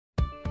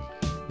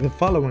The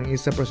following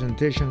is a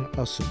presentation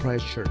of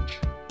Surprise Church.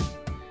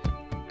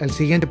 El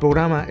siguiente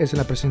programa es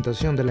la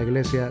presentación de la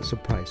iglesia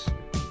Surprise.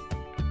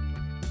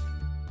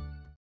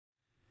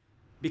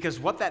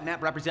 Because what that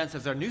map represents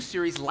is our new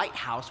series,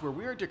 Lighthouse, where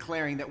we're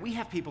declaring that we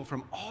have people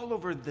from all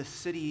over the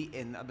city,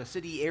 in the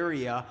city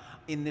area,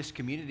 in this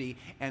community,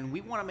 and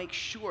we want to make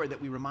sure that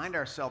we remind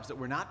ourselves that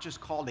we're not just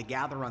called to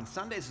gather on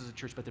Sundays as a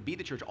church, but to be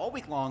the church all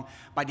week long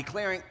by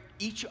declaring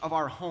each of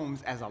our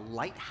homes as a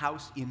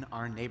lighthouse in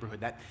our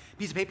neighborhood. That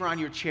piece of paper on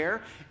your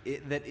chair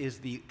that is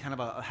the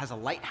has a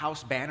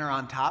lighthouse banner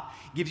on top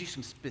gives you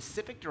some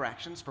specific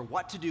directions for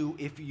what to do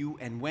if you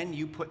and when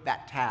you put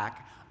that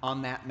tack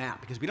on that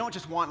map, because we don't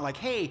just want like,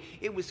 hey,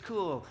 it was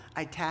cool,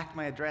 I tacked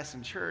my address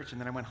in church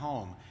and then I went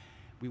home.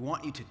 We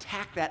want you to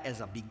tack that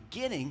as a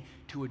beginning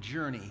to a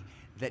journey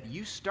that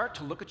you start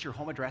to look at your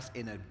home address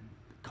in a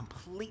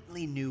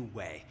completely new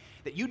way.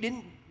 That you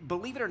didn't,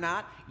 believe it or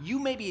not, you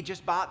maybe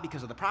just bought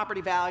because of the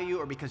property value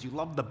or because you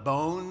love the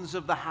bones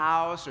of the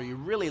house or you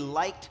really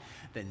liked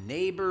the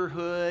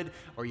neighborhood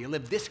or you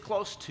live this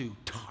close to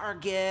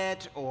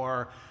Target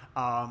or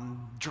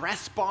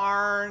Dress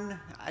Barn.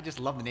 I just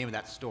love the name of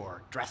that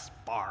store, Dress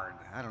Barn.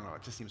 I don't know,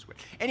 it just seems weird.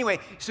 Anyway,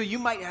 so you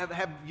might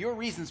have your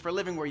reasons for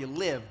living where you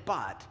live,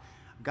 but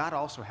God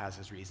also has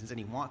his reasons, and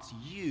he wants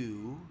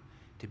you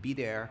to be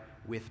there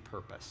with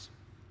purpose.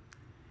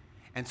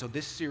 And so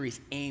this series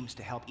aims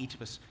to help each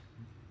of us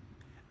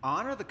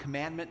honor the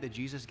commandment that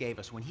Jesus gave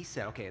us when he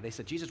said, okay, they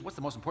said, Jesus, what's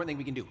the most important thing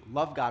we can do?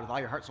 Love God with all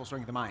your heart, soul,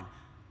 strength, and mind.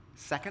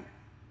 Second,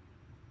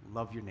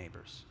 love your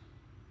neighbors.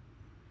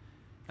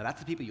 Now, that's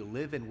the people you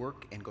live and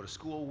work and go to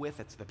school with.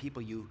 It's the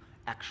people you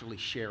actually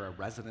share a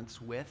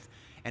residence with.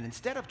 And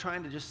instead of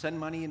trying to just send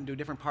money into a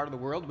different part of the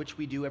world, which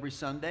we do every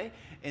Sunday,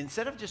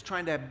 instead of just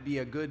trying to be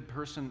a good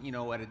person,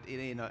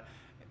 in a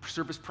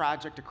service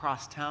project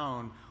across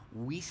town,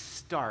 we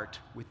start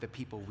with the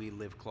people we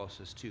live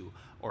closest to,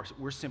 or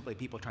we're simply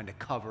people trying to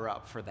cover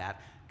up for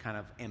that kind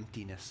of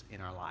emptiness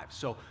in our lives.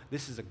 So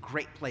this is a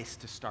great place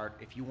to start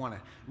if you want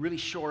to really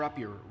shore up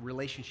your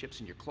relationships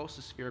in your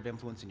closest sphere of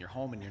influence in your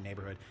home and your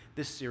neighborhood.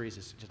 This series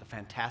is just a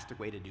fantastic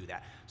way to do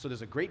that. So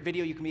there's a great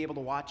video you can be able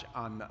to watch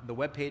on the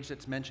webpage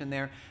that's mentioned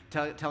there,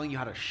 telling you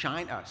how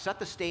to set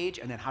the stage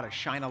and then how to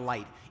shine a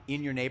light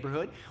in your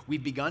neighborhood.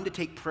 We've begun to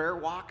take prayer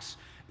walks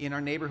in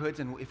our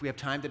neighborhoods, and if we have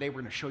time today, we're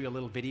going to show you a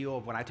little video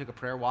of when I took a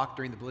prayer walk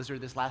during the blizzard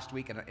this last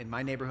week in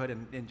my neighborhood,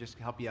 and just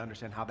help you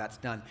understand how that's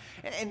done.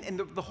 And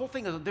the whole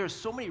thing is there's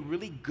so many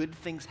really good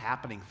things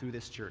happening through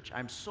this church.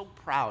 I'm so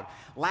proud.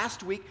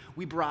 Last week,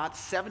 we brought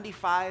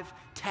 75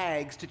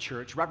 tags to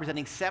church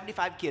representing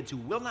 75 kids who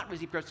will not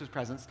receive Christmas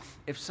presents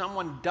if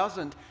someone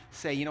doesn't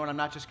say, you know what, I'm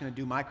not just going to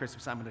do my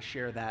Christmas, I'm going to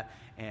share that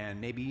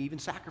and maybe even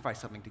sacrifice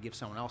something to give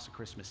someone else a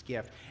Christmas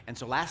gift. And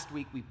so last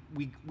week,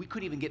 we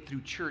couldn't even get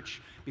through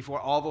church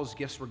before all those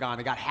gifts were gone.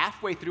 I got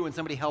halfway through and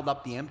somebody held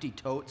up the empty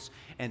totes,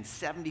 and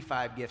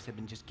 75 gifts have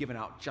been just given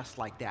out just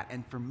like that.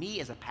 And for me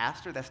as a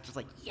pastor, that's just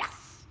like,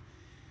 yes!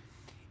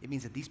 It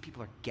means that these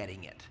people are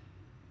getting it.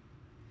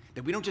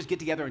 That we don't just get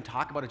together and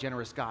talk about a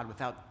generous God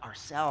without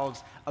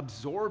ourselves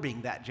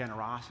absorbing that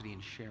generosity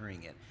and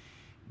sharing it.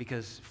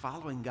 Because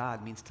following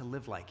God means to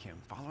live like him.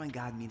 Following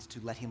God means to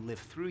let him live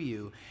through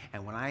you.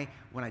 And when I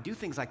do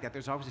things like that,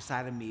 there's always a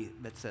side of me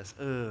that says,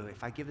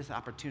 if I give this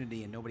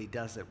opportunity and nobody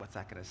does it, what's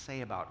that going to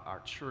say about our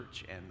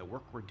church and the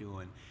work we're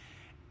doing?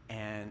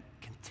 And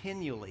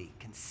continually,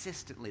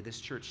 consistently, this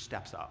church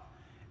steps up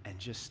and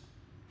just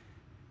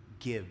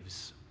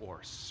gives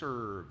or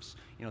serves.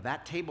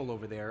 That table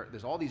over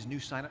there's all these new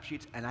sign-up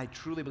sheets, and I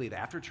truly believe that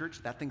after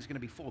church, that thing's going to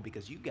be full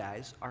because you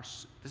guys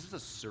this is a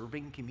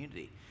serving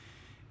community.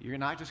 You're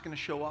not just going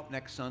to show up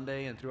next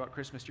Sunday and throughout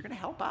Christmas. You're going to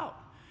help out.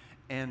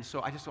 And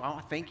so I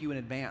want to thank you in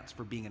advance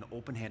for being an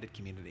open-handed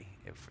community,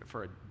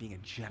 for being a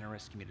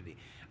generous community.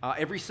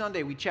 Every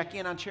Sunday, we check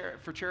in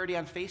for charity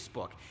on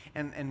Facebook.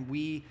 And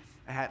we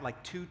had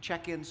like 2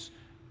 check-ins,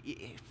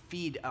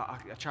 feed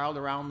a child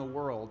around the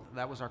world.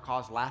 That was our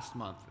cause last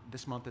month.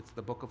 This month, it's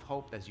the Book of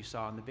Hope, as you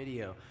saw in the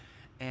video.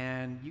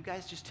 And you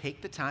guys just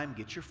take the time,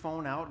 get your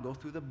phone out, go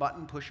through the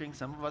button pushing.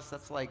 Some of us,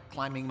 that's like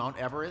climbing Mount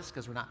Everest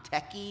because we're not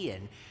techie,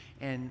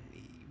 and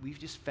we've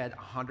just fed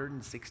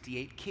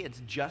 168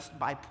 kids just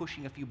by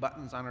pushing a few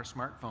buttons on our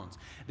smartphones.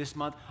 This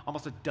month,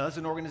 almost a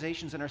dozen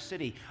organizations in our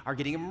city are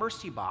getting a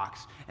mercy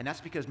box, and that's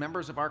because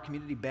members of our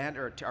community band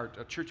or our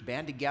church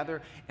band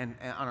together and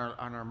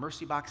on our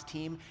mercy box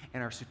team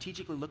and are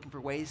strategically looking for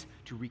ways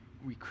to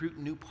recruit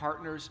new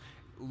partners,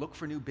 look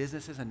for new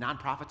businesses and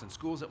nonprofits and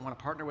schools that want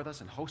to partner with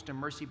us and host a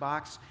mercy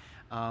box.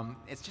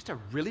 It's just a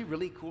really,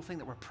 really cool thing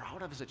that we're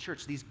proud of as a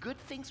church. These good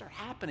things are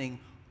happening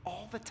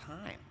all the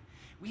time.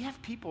 We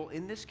have people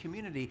in this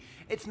community.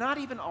 It's not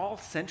even all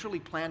centrally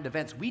planned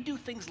events. We do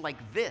things like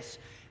this,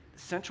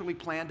 centrally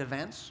planned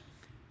events,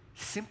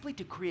 simply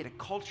to create a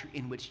culture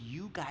in which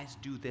you guys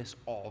do this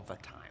all the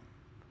time.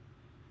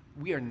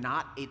 We are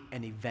not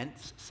an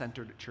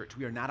events-centered church.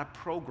 We are not a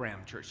program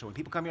church. So when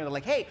people come here, they're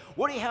like, hey,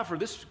 what do you have for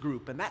this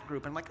group and that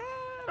group? And I'm like,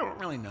 I don't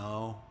really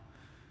know.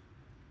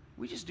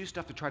 We just do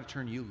stuff to try to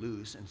turn you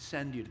loose and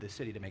send you to the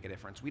city to make a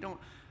difference. We don't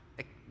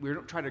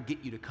don't try to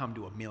get you to come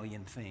to a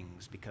million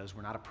things, because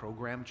we're not a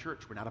program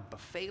church. We're not a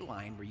buffet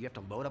line where you have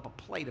to load up a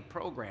plate of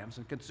programs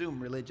and consume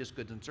religious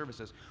goods and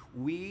services.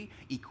 We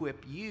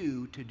equip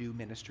you to do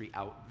ministry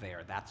out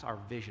there. That's our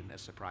vision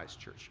as Surprise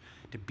Church,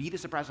 to be the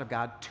surprise of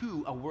God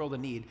to a world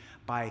in need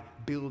by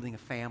building a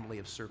family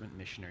of servant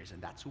missionaries,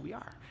 and that's who we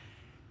are.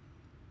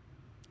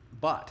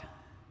 But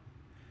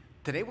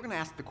today we're going to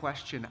ask the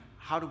question,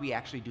 how do we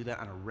actually do that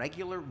on a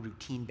regular,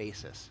 routine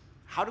basis?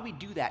 How do we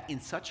do that in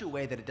such a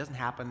way that it doesn't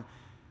happen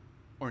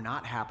or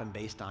not happen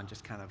based on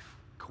just kind of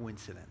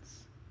coincidence?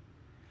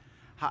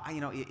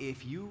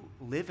 If you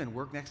live and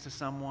work next to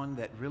someone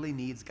that really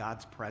needs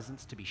God's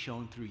presence to be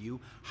shown through you,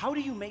 how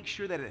do you make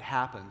sure that it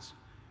happens?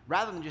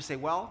 Rather than just say,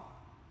 well,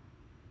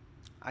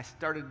 I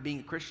started being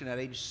a Christian at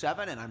age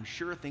 7 and I'm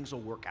sure things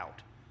will work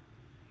out.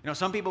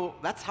 Some people,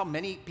 that's how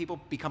many people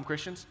become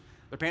Christians.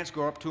 Their parents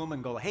go up to them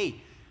and go, hey,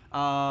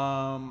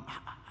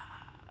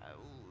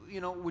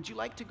 would you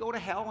like to go to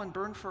hell and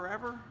burn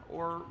forever?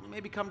 Or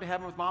maybe come to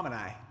heaven with Mom and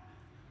I?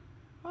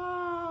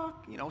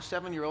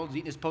 7-year-old's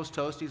eating his post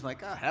toast. He's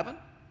like, heaven?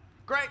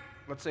 Great.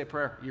 Let's say a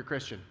prayer. You're a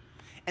Christian.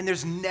 And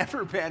there's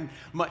never been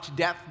much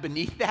depth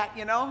beneath that,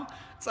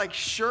 It's like,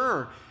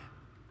 sure.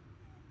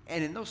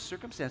 And in those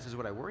circumstances,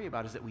 what I worry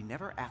about is that we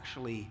never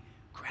actually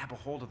grab a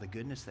hold of the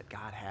goodness that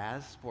God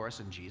has for us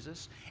in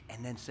Jesus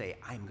and then say,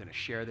 I'm going to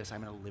share this.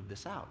 I'm going to live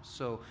this out.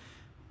 So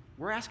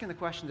we're asking the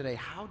question today,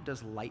 how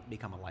does light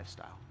become a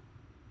lifestyle?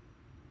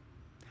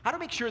 How to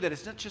make sure that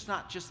it's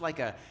not just like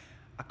a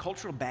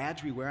cultural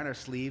badge we wear on our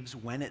sleeves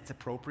when it's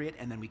appropriate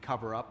and then we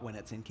cover up when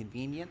it's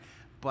inconvenient,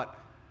 but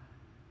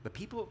the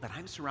people that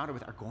I'm surrounded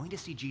with are going to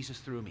see Jesus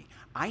through me.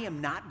 I am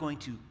not going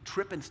to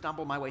trip and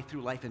stumble my way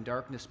through life in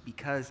darkness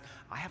because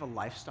I have a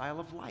lifestyle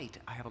of light.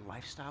 I have a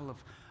lifestyle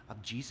of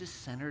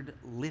Jesus-centered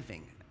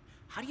living.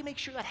 How do you make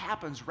sure that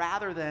happens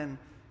rather than,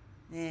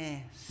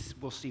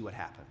 we'll see what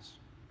happens?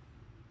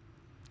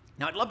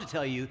 Now, I'd love to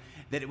tell you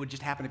that it would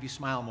just happen if you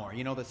smile more.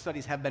 The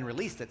studies have been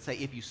released that say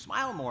if you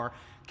smile more,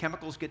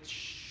 chemicals get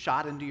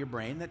shot into your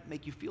brain that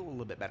make you feel a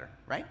little bit better,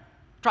 right?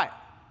 Try it.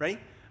 Ready?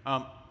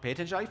 Pay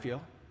attention to how you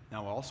feel.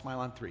 Now, we'll all smile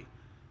on 3.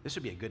 This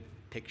would be a good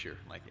picture.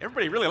 Like,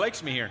 everybody really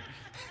likes me here.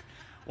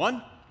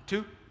 1,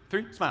 2,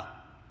 3, smile.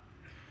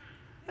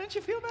 Don't you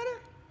feel better?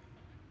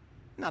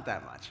 Not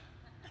that much.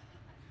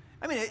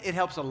 I mean, it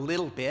helps a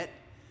little bit.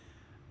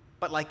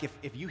 But like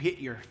if you hit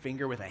your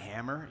finger with a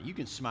hammer, you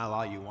can smile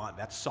all you want.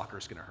 That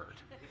sucker's going to hurt.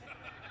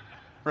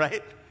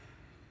 Right?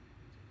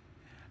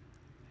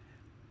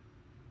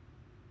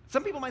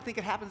 Some people might think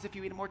it happens if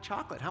you eat more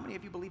chocolate. How many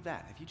of you believe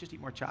that? If you just eat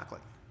more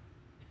chocolate?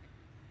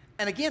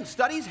 And again,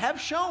 studies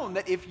have shown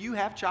that if you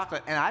have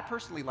chocolate, and I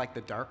personally like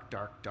the dark,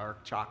 dark,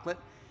 dark chocolate.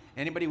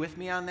 Anybody with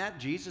me on that?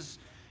 Jesus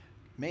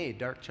made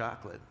dark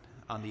chocolate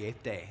on the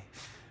 8th day.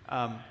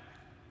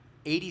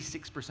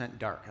 86%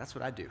 dark. That's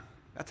what I do.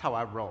 That's how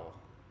I roll.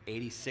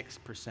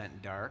 86%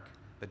 dark.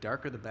 The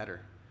darker, the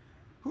better.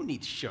 Who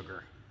needs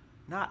sugar?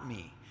 Not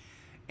me.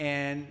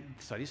 And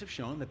studies have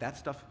shown that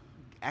stuff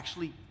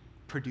actually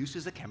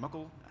produces a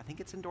chemical. I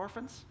think it's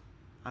endorphins.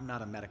 I'm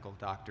not a medical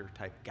doctor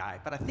type guy,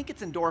 but I think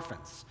it's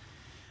endorphins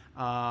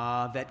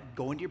that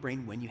go into your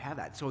brain when you have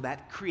that. So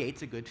that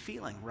creates a good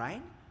feeling,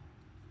 right?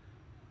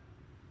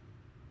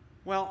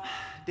 Well,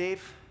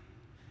 Dave,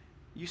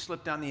 you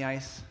slipped on the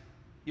ice.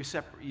 You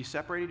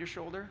separated your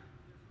shoulder,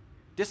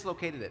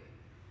 dislocated it.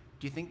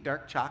 Do you think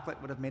dark chocolate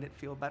would have made it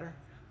feel better?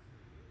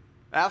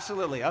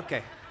 Absolutely.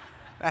 Okay.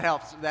 That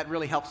helps. That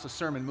really helps the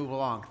sermon move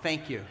along.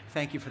 Thank you.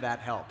 Thank you for that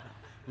help.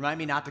 Remind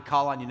me not to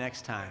call on you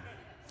next time.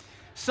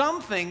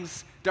 Some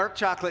things dark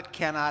chocolate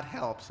cannot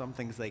help. Some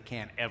things they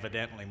can,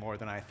 evidently, more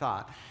than I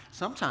thought.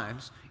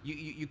 Sometimes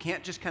you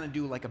can't just kind of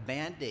do like a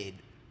Band-Aid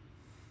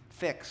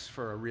fix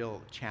for a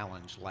real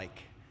challenge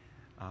like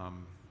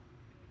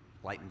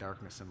light and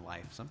darkness in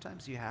life.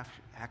 Sometimes you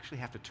actually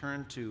have to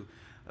turn to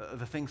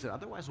the things that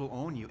otherwise will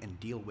own you and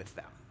deal with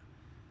them.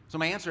 So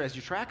my answer, as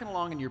you're tracking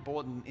along in your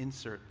bulletin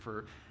insert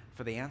for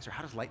the answer,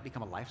 how does light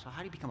become a lifestyle?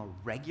 How do you become a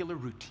regular,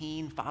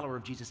 routine follower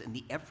of Jesus in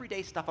the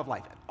everyday stuff of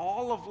life,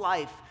 all of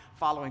life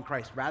following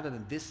Christ, rather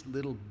than this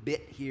little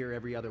bit here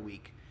every other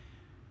week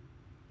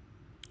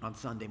on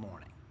Sunday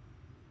morning?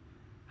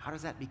 How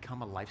does that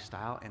become a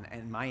lifestyle?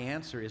 And my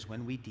answer is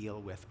when we deal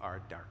with our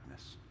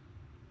darkness.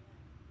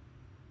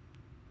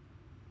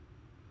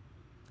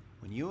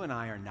 When you and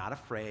I are not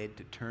afraid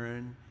to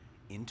turn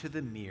into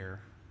the mirror,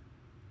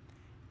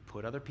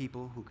 put other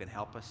people who can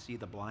help us see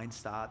the blind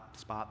spot,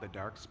 the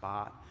dark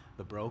spot,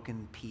 the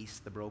broken piece,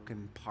 the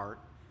broken part,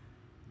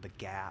 the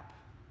gap.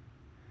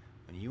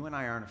 When you and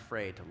I aren't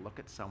afraid to look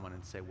at someone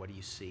and say, what do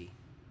you see?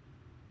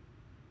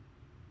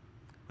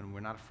 When we're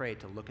not afraid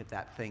to look at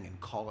that thing and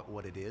call it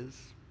what it is,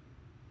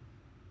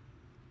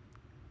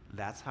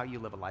 that's how you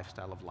live a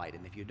lifestyle of light.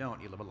 And if you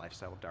don't, you live a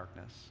lifestyle of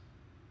darkness.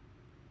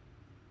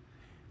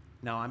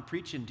 Now, I'm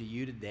preaching to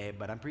you today,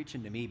 but I'm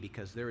preaching to me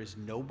because there is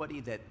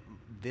nobody that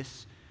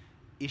this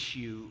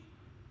issue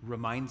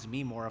reminds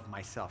me more of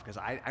myself, because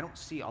I don't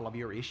see all of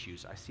your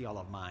issues. I see all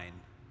of mine.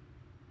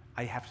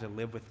 I have to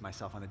live with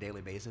myself on a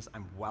daily basis.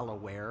 I'm well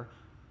aware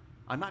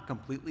I'm not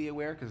completely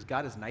aware because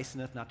God is nice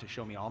enough not to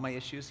show me all my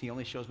issues. He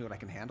only shows me what I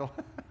can handle.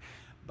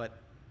 But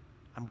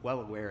I'm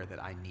well aware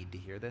that I need to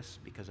hear this,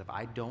 because if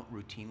I don't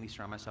routinely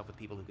surround myself with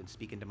people who can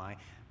speak into my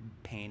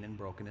pain and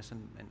brokenness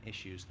and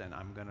issues, then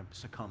I'm going to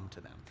succumb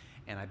to them.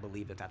 And I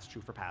believe that that's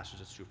true for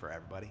pastors. It's true for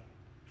everybody.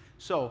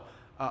 So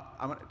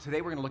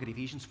today we're going to look at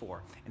Ephesians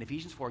 4. And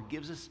Ephesians 4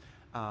 gives us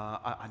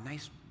a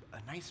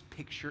nice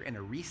picture and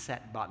a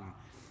reset button.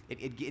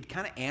 It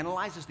kind of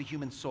analyzes the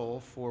human soul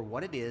for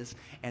what it is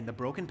and the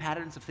broken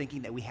patterns of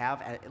thinking that we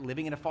have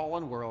living in a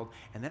fallen world,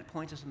 and then it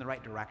points us in the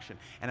right direction.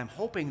 And I'm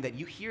hoping that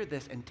you hear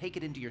this and take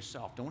it into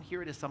yourself. Don't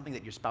hear it as something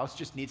that your spouse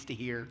just needs to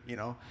hear, you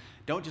know.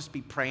 Don't just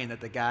be praying that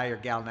the guy or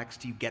gal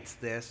next to you gets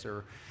this,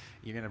 or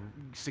you're going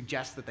to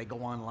suggest that they go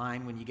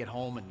online when you get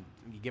home and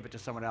you give it to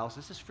someone else.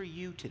 This is for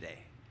you today,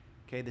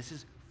 okay? This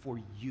is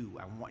for you.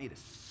 I want you to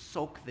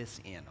soak this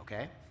in,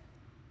 okay?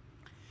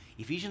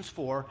 Ephesians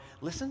 4,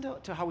 listen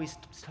to how he's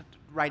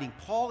writing.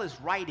 Paul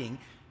is writing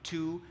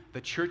to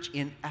the church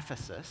in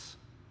Ephesus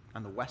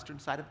on the western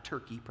side of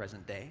Turkey,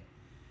 present day.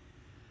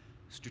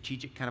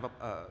 Strategic kind of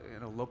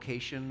a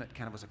location that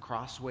kind of was a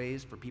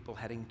crossways for people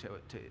heading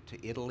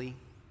to Italy.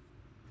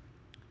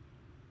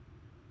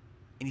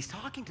 And he's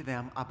talking to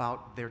them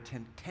about their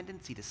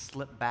tendency to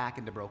slip back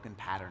into broken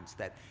patterns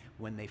that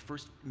when they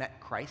first met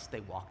Christ,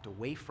 they walked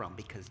away from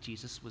because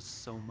Jesus was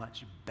so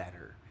much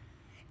better.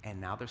 And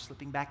now they're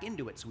slipping back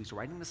into it. So he's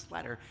writing this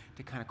letter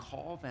to kind of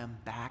call them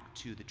back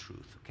to the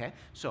truth, okay?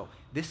 So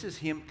this is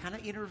him kind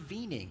of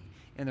intervening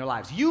in their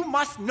lives. You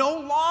must no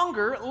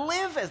longer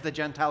live as the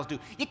Gentiles do.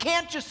 You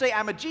can't just say,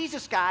 I'm a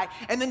Jesus guy,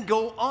 and then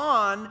go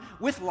on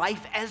with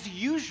life as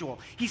usual.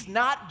 He's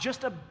not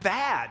just a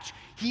badge.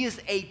 He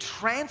is a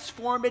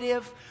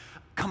transformative,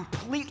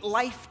 complete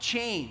life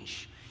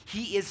change.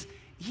 He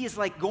is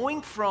like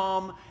going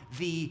from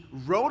the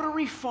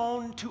rotary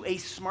phone to a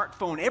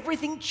smartphone.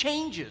 Everything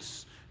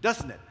changes,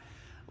 doesn't it?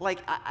 Like,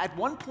 at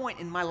one point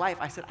in my life,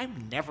 I said,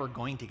 I'm never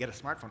going to get a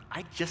smartphone.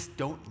 I just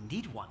don't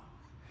need one.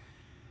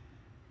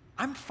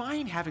 I'm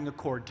fine having a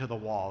cord to the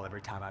wall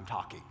every time I'm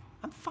talking.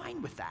 I'm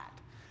fine with that.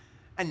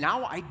 And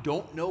now I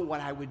don't know what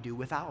I would do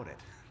without it,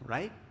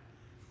 right?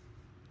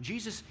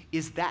 Jesus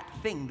is that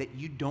thing that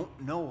you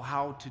don't know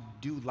how to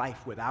do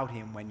life without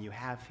him when you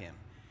have him.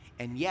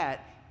 And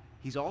yet,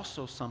 he's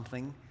also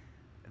something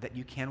that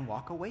you can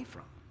walk away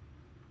from.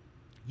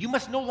 You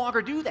must no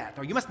longer do that,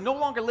 or you must no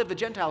longer live the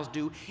Gentiles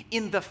do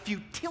in the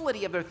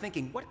futility of their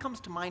thinking. What comes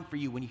to mind for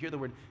you when you hear the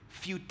word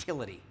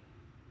futility?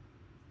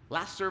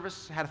 Last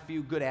service had a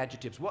few good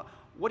adjectives. What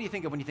do you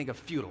think of when you think of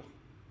futile?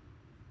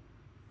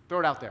 Throw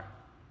it out there.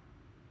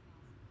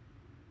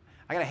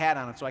 I got a hat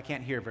on it, so I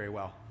can't hear very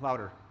well.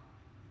 Louder.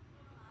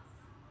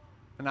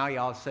 And now you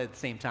all said at the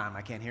same time.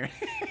 I can't hear it.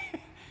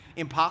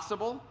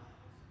 Impossible?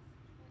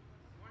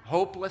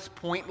 Hopeless,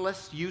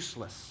 pointless,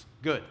 useless.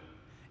 Good.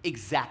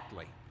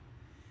 Exactly.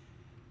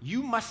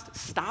 You must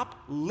stop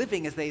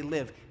living as they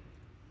live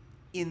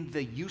in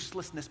the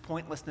uselessness,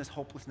 pointlessness,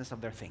 hopelessness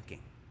of their thinking.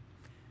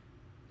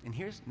 And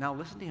now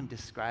listen to him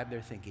describe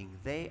their thinking.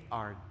 They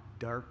are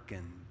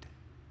darkened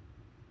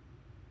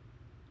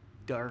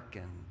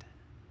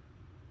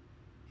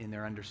in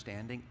their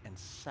understanding and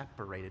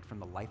separated from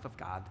the life of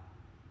God.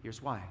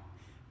 Here's why.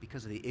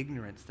 Because of the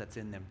ignorance that's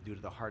in them due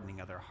to the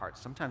hardening of their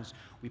hearts. Sometimes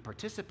we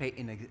participate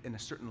in a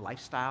certain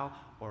lifestyle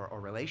or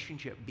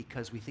relationship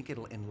because we think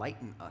it'll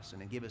enlighten us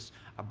and give us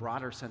a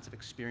broader sense of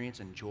experience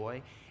and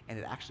joy, and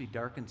it actually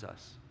darkens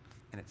us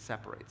and it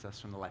separates us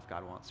from the life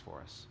God wants for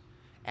us.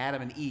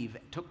 Adam and Eve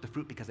took the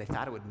fruit because they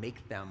thought it would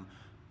make them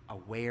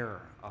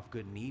aware of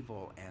good and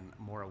evil and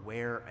more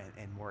aware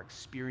and more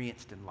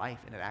experienced in life,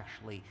 and it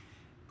actually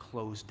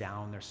closed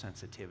down their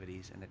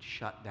sensitivities and it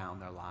shut down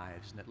their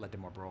lives and it led to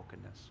more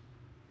brokenness.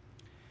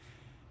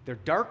 They're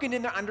darkened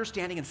in their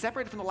understanding and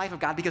separated from the life of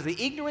God because of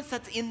the ignorance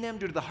that's in them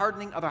due to the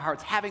hardening of their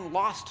hearts. Having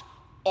lost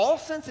all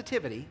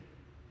sensitivity,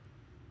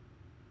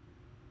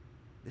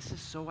 this is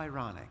so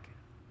ironic.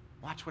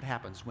 Watch what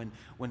happens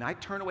when I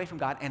turn away from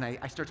God and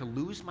I start to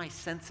lose my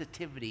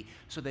sensitivity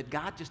so that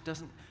God just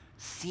doesn't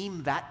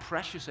seem that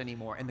precious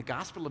anymore, and the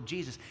gospel of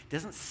Jesus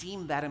doesn't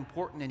seem that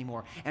important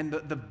anymore, and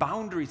the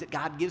boundaries that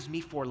God gives me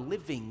for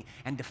living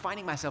and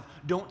defining myself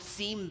don't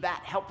seem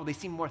that helpful. They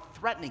seem more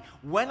threatening.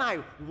 When I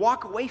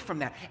walk away from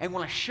that and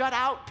when I shut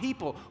out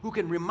people who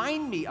can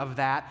remind me of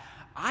that,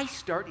 I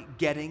start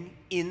getting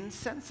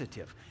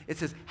insensitive. It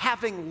says,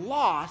 having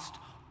lost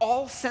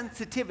all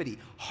sensitivity.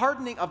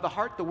 Hardening of the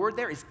heart, the word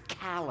there is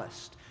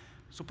calloused.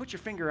 So put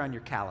your finger on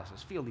your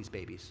calluses. Feel these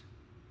babies.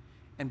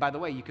 And by the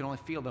way, you can only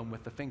feel them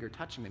with the finger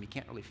touching them. You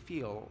can't really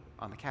feel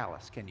on the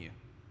callus, can you?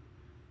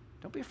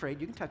 Don't be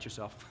afraid. You can touch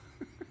yourself.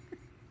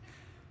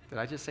 Did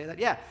I just say that?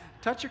 Yeah.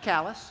 Touch your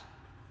callus.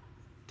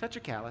 Touch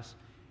your callus.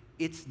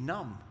 It's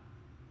numb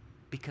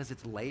because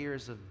it's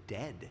layers of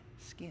dead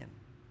skin.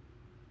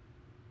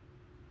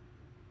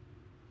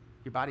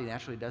 Your body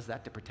naturally does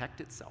that to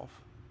protect itself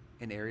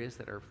in areas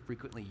that are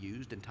frequently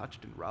used and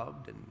touched and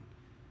rubbed and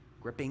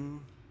gripping.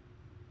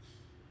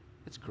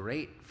 It's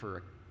great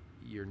for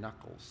your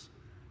knuckles.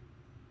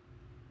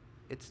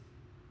 It's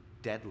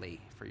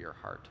deadly for your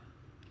heart.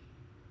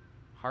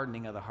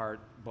 Hardening of the heart,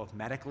 both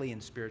medically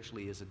and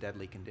spiritually, is a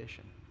deadly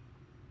condition.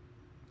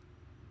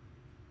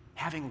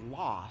 Having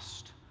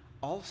lost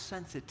all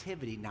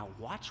sensitivity, now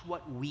watch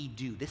what we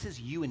do. This is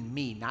you and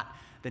me, not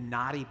the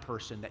naughty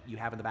person that you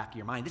have in the back of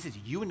your mind. This is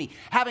you and me.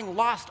 Having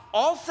lost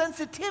all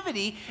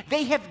sensitivity,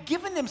 they have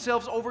given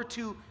themselves over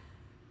to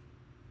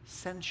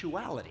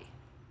sensuality,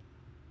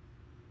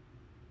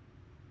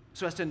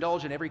 so as to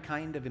indulge in every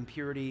kind of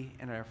impurity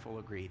and are full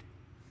of greed.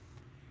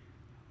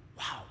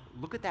 Wow,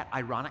 look at that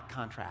ironic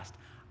contrast.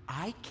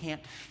 I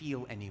can't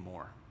feel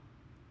anymore.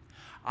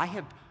 I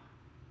have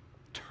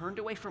turned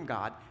away from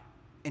God,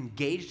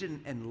 engaged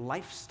in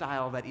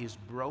lifestyle that is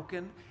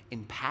broken,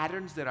 in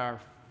patterns that are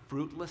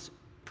fruitless,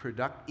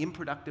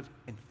 unproductive,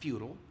 and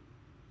futile.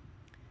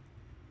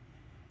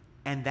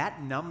 And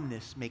that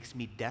numbness makes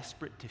me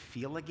desperate to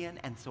feel again,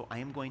 and so I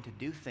am going to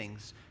do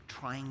things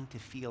trying to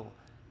feel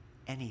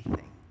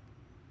anything.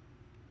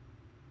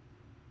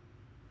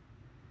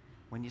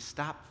 When you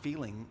stop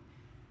feeling,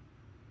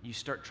 you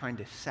start trying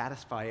to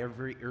satisfy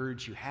every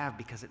urge you have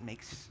because it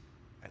makes,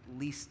 at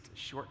least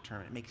short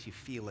term, it makes you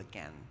feel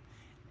again.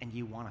 And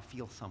you want to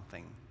feel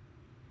something.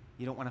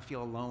 You don't want to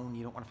feel alone.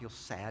 You don't want to feel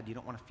sad. You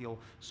don't want to feel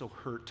so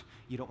hurt.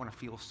 You don't want to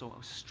feel so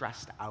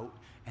stressed out.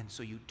 And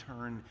so you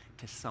turn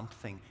to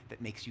something that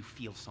makes you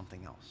feel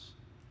something else.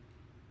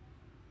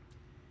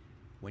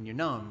 When you're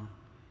numb,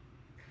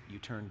 you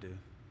turn to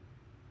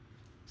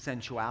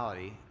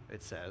sensuality,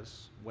 it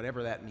says,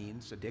 whatever that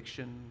means,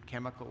 addiction,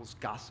 chemicals,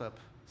 gossip,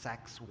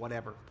 sex,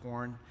 whatever,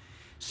 porn,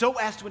 so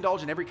as to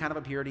indulge in every kind of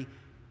impurity,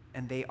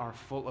 and they are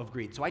full of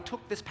greed. So I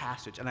took this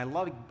passage, and I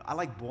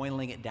like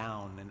boiling it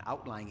down and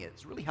outlining it.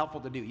 It's really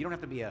helpful to do. You don't have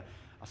to be a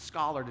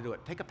scholar to do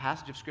it. Take a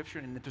passage of Scripture,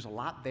 and if there's a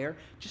lot there,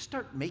 just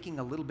start making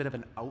a little bit of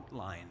an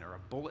outline or a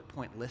bullet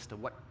point list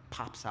of what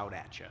pops out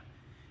at you.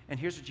 And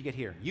here's what you get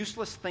here.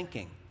 Useless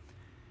thinking.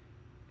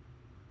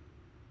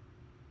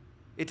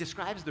 It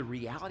describes the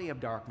reality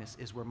of darkness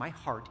is where my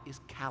heart is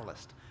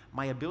calloused.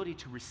 My ability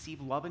to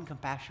receive love and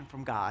compassion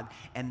from God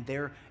and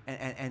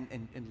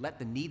let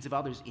the needs of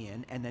others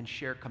in and then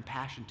share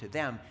compassion to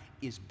them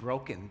is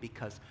broken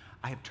because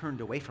I have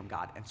turned away from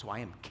God, and so I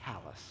am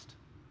calloused.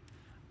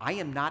 I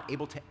am not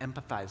able to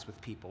empathize with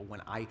people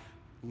when I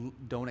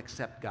don't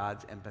accept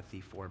God's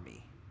empathy for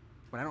me.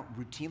 When I don't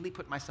routinely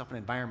put myself in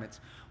environments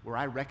where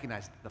I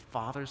recognize that the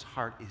Father's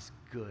heart is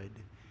good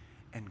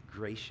and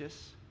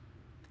gracious,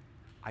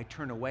 I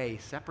turn away,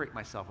 separate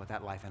myself with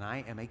that life, and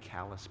I am a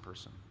callous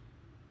person.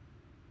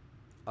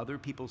 Other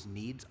people's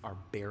needs are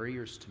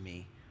barriers to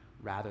me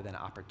rather than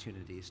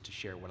opportunities to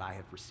share what I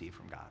have received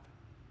from God.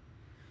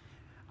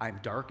 I am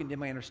darkened in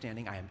my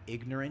understanding. I am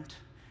ignorant.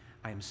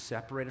 I am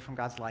separated from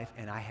God's life,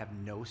 and I have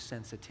no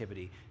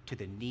sensitivity to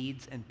the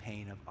needs and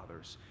pain of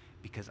others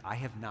because I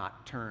have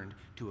not turned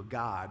to a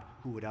God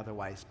who would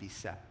otherwise be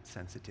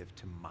sensitive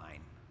to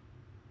mine.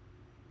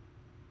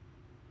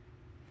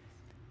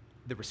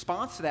 The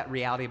response to that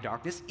reality of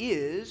darkness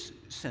is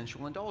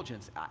sensual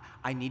indulgence.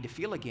 I need to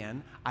feel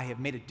again. I have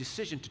made a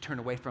decision to turn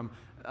away from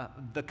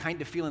the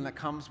kind of feeling that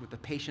comes with the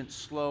patient,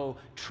 slow,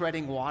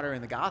 treading water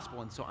in the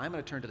gospel, and so I'm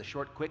going to turn to the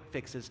short, quick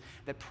fixes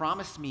that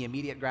promise me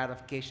immediate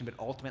gratification but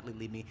ultimately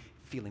leave me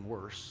feeling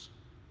worse.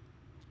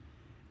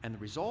 And the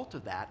result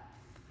of that,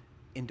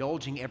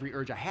 indulging every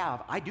urge I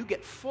have, I do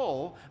get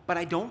full, but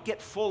I don't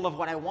get full of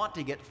what I want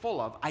to get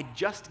full of. I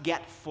just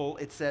get full,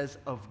 it says,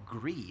 of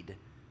greed.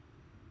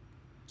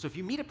 So if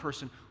you meet a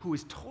person who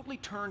is totally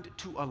turned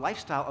to a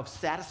lifestyle of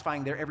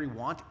satisfying their every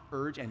want,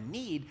 urge, and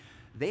need,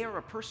 they are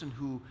a person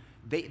who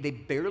they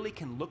barely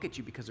can look at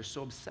you because they're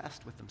so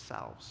obsessed with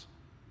themselves.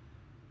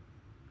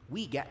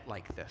 We get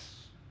like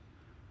this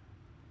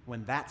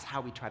when that's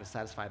how we try to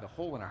satisfy the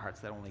hole in our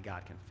hearts that only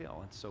God can fill.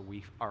 And so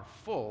we are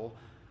full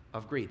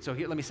of greed. So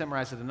here, let me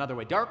summarize it another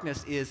way.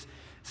 Darkness is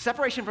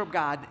separation from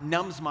God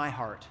numbs my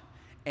heart,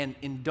 and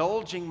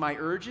indulging my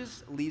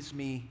urges leaves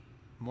me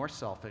more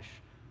selfish,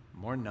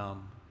 more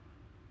numb,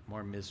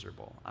 more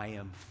miserable. I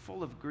am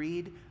full of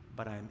greed,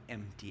 but I'm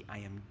empty. I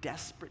am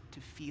desperate to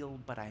feel,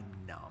 but I'm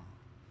numb.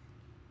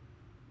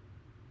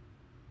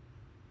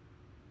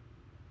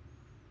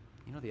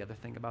 You know the other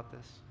thing about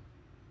this?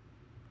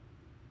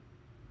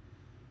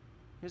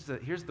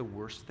 Here's the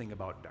worst thing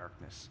about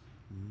darkness.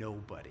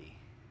 Nobody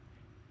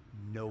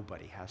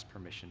has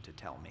permission to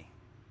tell me.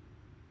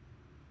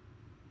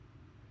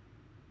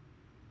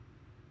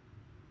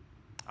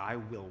 I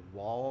will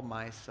wall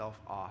myself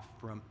off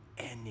from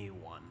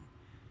anyone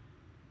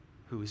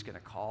who is going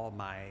to call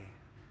my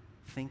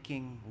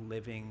thinking,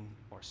 living,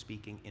 or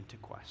speaking into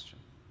question.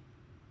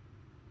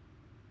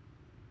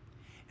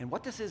 And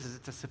what this is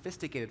it's a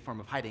sophisticated form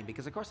of hiding,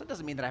 because of course it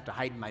doesn't mean that I have to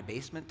hide in my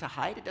basement to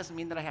hide. It doesn't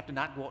mean that I have to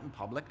not go out in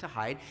public to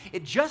hide.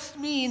 It just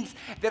means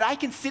that I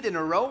can sit in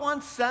a row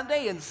on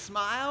Sunday and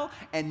smile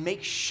and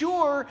make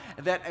sure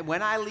that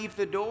when I leave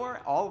the door,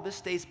 all of this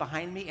stays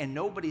behind me and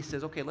nobody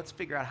says, okay, let's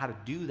figure out how to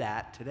do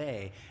that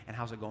today, and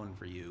how's it going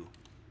for you?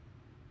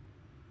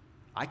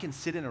 I can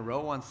sit in a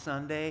row on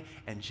Sunday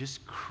and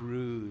just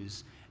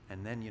cruise,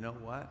 and then you know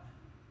what?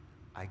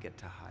 I get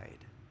to hide.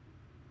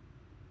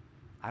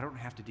 I don't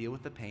have to deal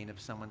with the pain of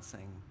someone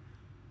saying,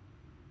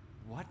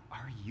 what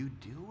are you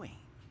doing?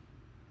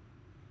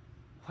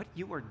 What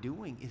you are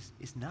doing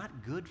is not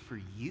good for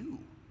you.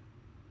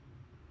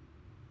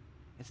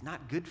 It's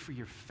not good for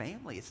your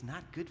family. It's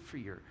not good for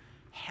your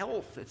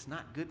health. It's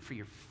not good for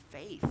your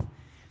faith.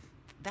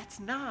 That's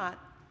not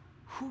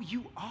who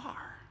you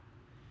are.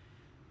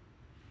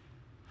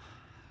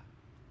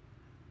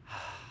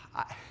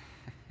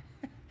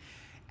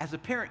 As a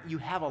parent, you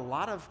have a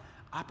lot of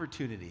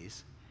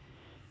opportunities.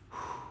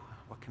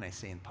 What can I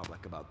say in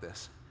public about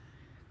this?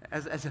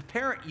 As a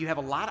parent, you have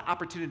a lot of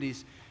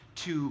opportunities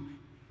to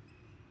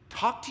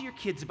talk to your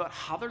kids about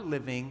how they're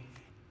living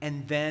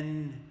and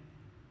then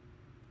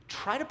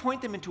try to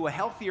point them into a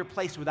healthier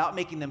place without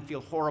making them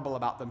feel horrible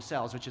about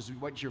themselves, which is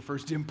what your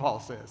first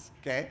impulse is,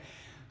 okay?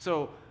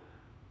 So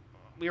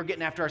we were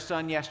getting after our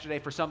son yesterday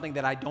for something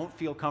that I don't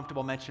feel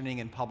comfortable mentioning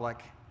in public.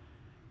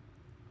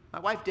 My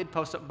wife did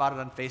post something about it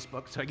on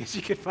Facebook, so I guess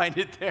you could find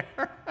it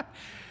there.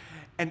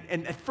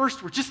 And at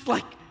first, we're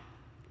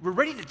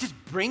ready to just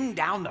bring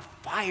down the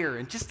fire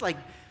and just like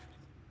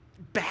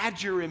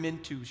badger him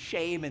into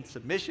shame and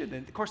submission.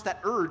 And of course, that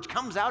urge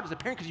comes out as a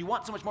parent because you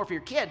want so much more for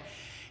your kid.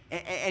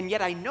 And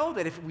yet I know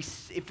that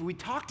if we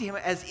talk to him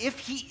as if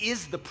he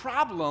is the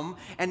problem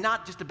and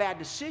not just a bad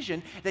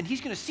decision, then he's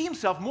going to see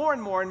himself more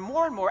and more and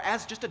more and more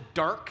as just a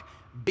dark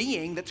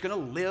being that's going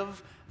to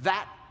live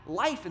that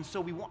life. And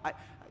so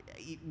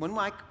when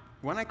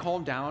I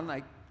calmed down,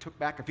 I took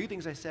back a few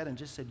things I said and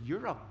just said,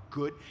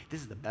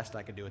 this is the best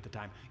I could do at the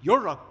time.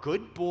 You're a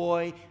good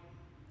boy,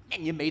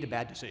 and you made a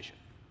bad decision.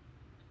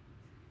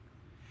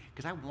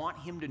 Because I want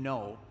him to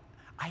know,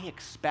 I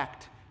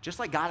expect, just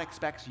like God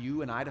expects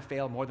you and I to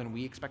fail more than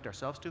we expect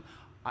ourselves to,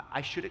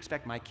 I should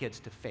expect my kids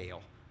to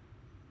fail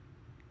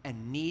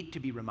and need to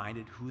be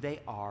reminded who they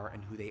are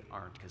and who they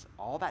aren't, because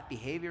all that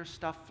behavior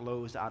stuff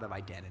flows out of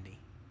identity.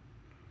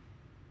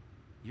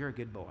 You're a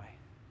good boy.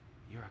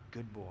 You're a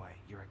good boy.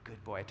 You're a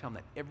good boy. I tell him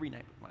that every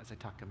night as I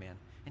talk to him,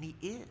 and he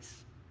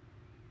is.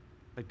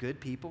 But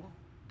good people,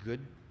 good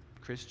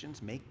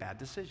Christians make bad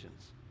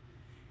decisions.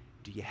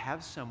 Do you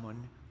have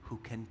someone who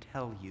can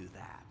tell you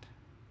that?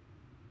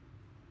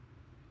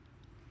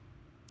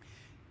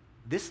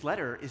 This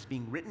letter is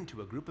being written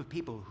to a group of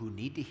people who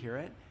need to hear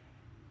it.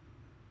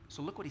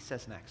 So look what he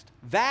says next.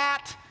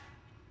 That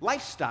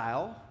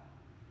lifestyle,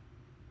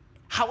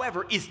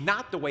 however, is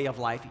not the way of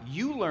life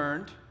you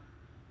learned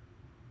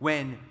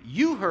when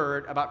you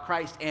heard about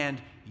Christ and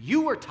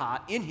you were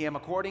taught in him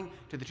according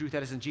to the truth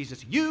that is in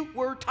Jesus. You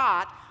were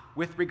taught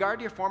with regard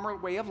to your former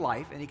way of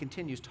life, and he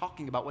continues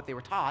talking about what they were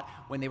taught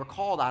when they were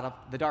called out of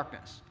the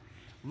darkness.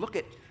 Look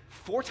at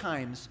 4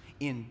 times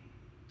in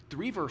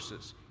 3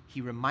 verses, he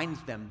reminds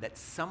them that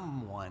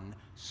someone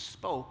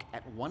spoke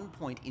at one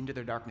point into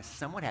their darkness.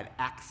 Someone had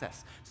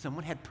access.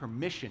 Someone had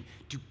permission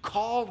to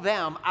call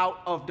them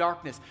out of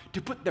darkness,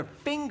 to put their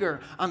finger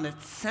on the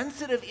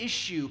sensitive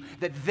issue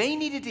that they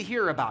needed to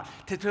hear about,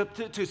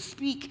 to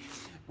speak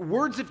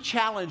words of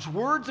challenge,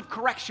 words of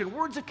correction,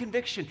 words of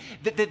conviction.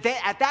 That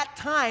at that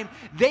time,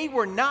 they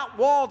were not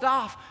walled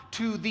off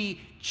to the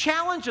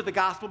challenge of the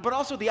gospel, but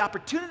also the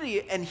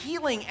opportunity and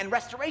healing and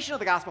restoration of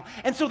the gospel.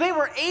 And so they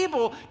were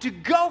able to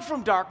go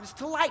from darkness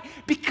to light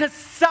because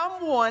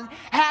someone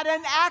had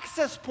an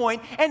access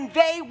point and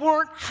they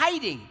weren't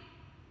hiding.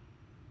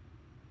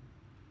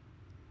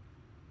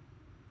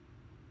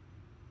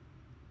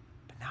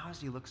 But now as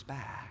he looks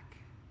back,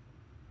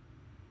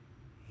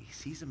 he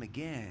sees him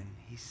again.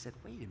 He said,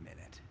 wait a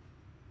minute.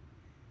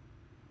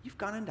 You've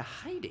gone into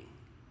hiding.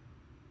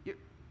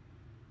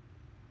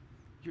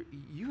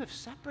 You have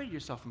separated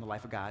yourself from the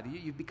life of God.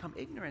 You've become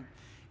ignorant,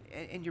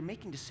 and you're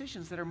making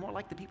decisions that are more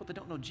like the people that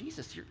don't know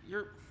Jesus.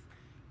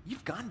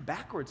 You've gone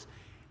backwards.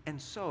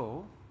 And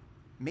so,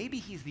 maybe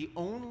he's the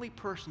only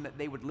person that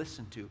they would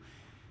listen to.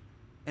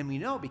 And we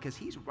know because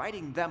he's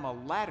writing them a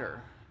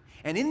letter.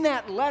 And in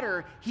that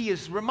letter, he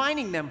is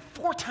reminding them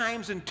 4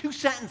 times in 2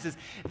 sentences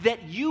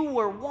that you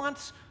were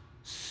once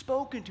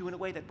spoken to in a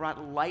way that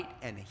brought light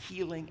and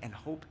healing and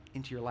hope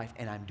into your life,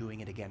 and I'm doing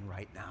it again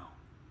right now.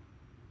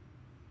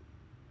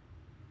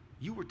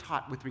 You were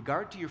taught with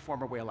regard to your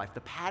former way of life,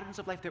 the patterns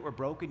of life that were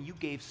broken, you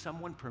gave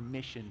someone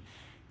permission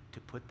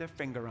to put their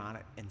finger on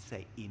it and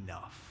say,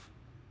 enough.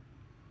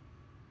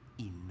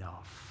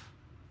 Enough.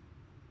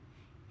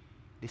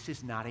 This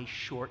is not a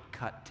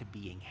shortcut to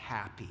being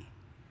happy.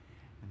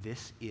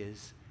 This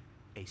is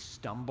a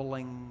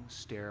stumbling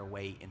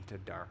stairway into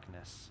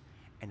darkness,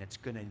 and it's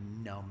going to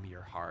numb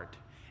your heart,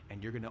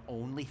 and you're going to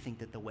only think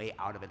that the way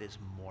out of it is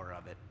more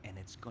of it, and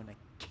it's going to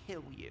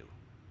kill you.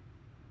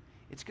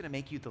 It's going to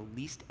make you the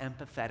least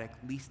empathetic,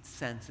 least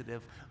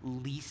sensitive,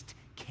 least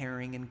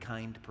caring and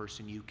kind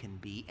person you can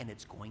be, and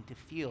it's going to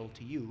feel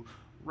to you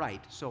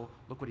right. So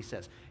look what he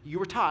says. You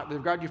were taught, with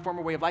regard to your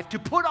former way of life, to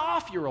put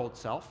off your old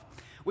self,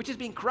 which is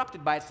being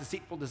corrupted by its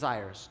deceitful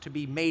desires, to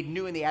be made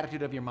new in the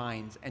attitude of your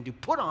minds, and to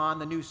put on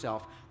the new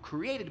self,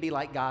 created to be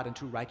like God in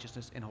true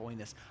righteousness and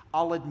holiness.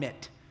 I'll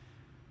admit,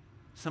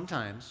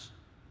 sometimes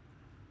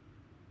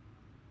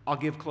I'll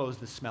give clothes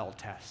the smell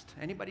test.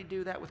 Anybody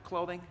do that with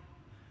clothing?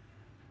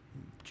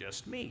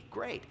 Just me,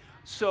 great.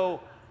 So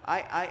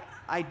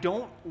I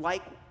don't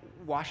like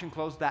washing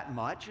clothes that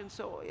much, and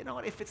so, you know,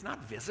 if it's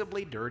not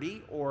visibly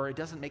dirty or it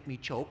doesn't make me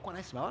choke when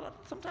I smell it,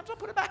 sometimes I'll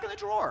put it back in the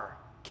drawer.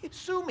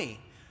 Sue me.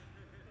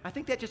 I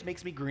think that just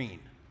makes me green,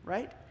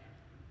 right?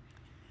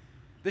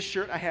 This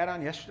shirt I had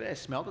on yesterday, I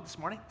smelled it this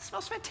morning. It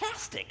smells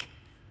fantastic.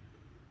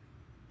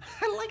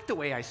 I like the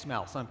way I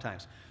smell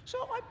sometimes, so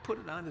I put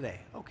it on today.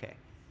 Okay.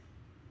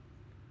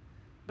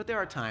 But there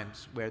are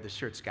times where the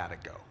shirt's got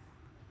to go.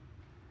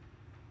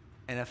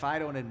 And if I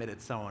don't admit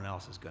it, someone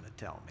else is going to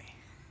tell me.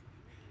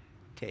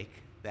 Take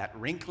that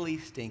wrinkly,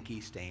 stinky,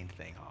 stained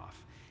thing off.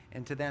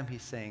 And to them,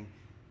 he's saying,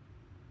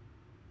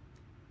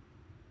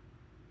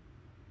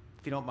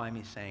 if you don't mind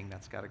me saying,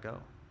 that's got to go.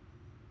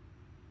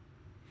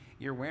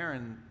 You're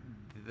wearing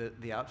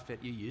the outfit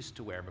you used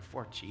to wear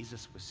before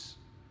Jesus was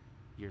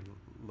your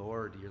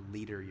Lord, your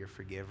leader, your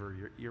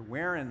forgiver. You're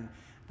wearing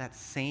that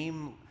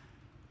same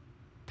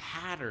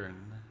pattern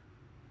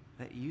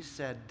that you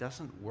said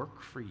doesn't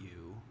work for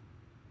you.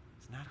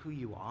 It's not who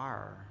you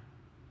are.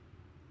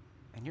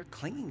 And you're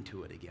clinging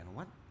to it again.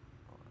 What?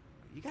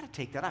 You got to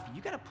take that off.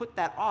 You got to put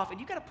that off,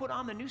 and you got to put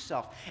on the new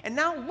self. And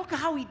now look at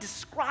how he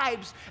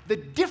describes the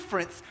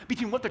difference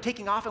between what they're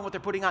taking off and what they're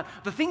putting on.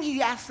 The thing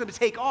he asks them to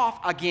take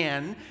off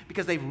again,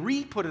 because they've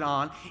re-put it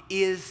on,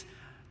 is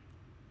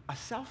a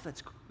self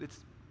that's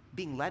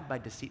being led by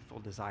deceitful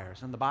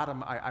desires. On the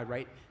bottom, I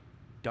write,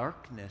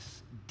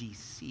 darkness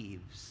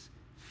deceives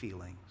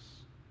feelings.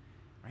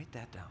 Write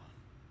that down.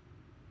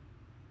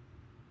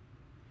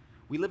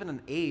 We live in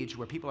an age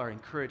where people are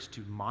encouraged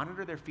to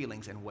monitor their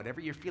feelings, and whatever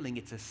you're feeling,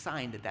 it's a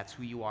sign that that's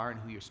who you are and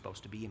who you're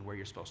supposed to be and where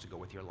you're supposed to go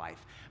with your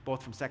life,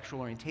 both from sexual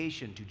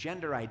orientation to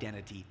gender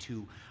identity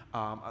to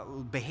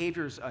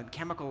behaviors,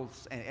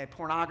 chemicals, and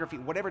pornography,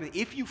 whatever it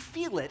is. If you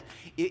feel it,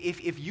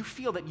 if you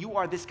feel that you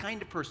are this kind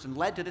of person,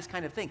 led to this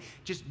kind of thing,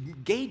 just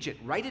gauge it,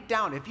 write it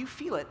down. If you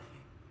feel it,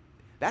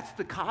 that's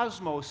the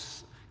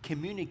cosmos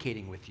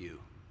communicating with you,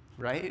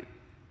 right?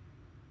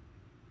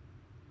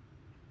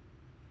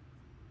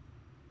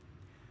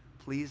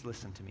 Please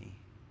listen to me.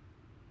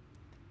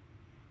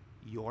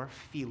 Your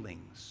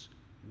feelings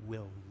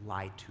will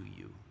lie to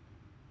you.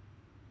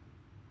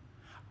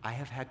 I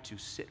have had to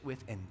sit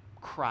with and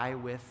cry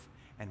with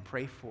and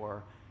pray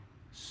for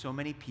so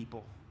many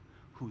people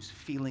whose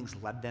feelings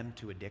led them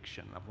to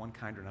addiction of one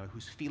kind or another,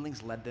 whose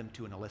feelings led them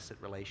to an illicit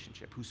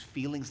relationship, whose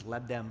feelings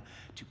led them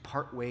to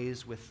part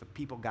ways with the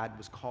people God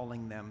was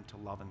calling them to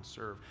love and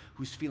serve,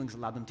 whose feelings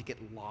allowed them to get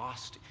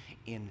lost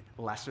in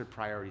lesser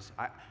priorities.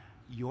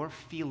 Your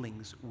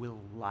feelings will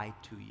lie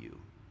to you.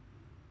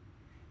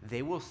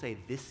 They will say,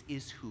 this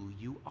is who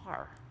you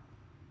are.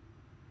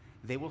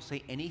 They will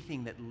say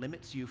anything that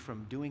limits you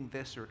from doing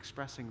this or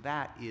expressing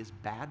that is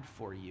bad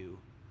for you.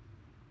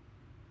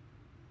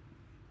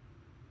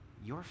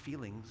 Your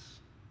feelings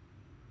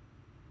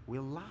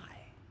will lie.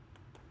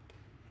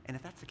 And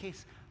if that's the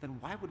case, then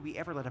why would we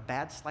ever let a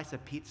bad slice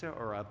of pizza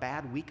or a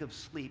bad week of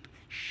sleep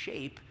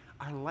shape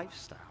our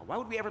lifestyle? Why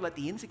would we ever let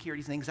the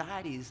insecurities and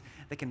anxieties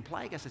that can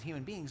plague us as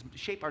human beings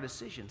shape our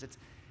decisions?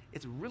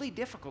 It's really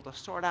difficult to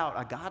sort out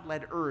a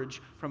God-led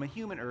urge from a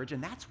human urge,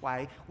 and that's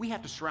why we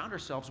have to surround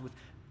ourselves with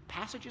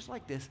passages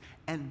like this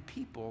and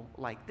people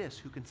like this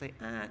who can say,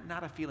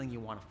 not a feeling you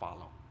want to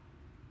follow.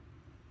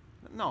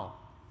 No,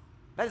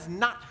 that is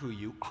not who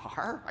you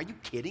are. Are you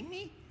kidding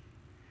me?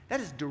 That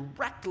is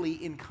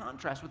directly in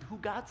contrast with who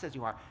God says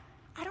you are.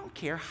 I don't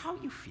care how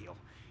you feel.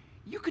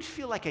 You could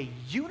feel like a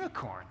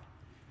unicorn.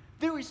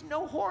 There is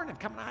no horn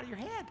coming out of your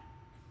head.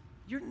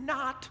 You're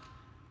not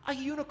a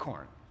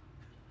unicorn.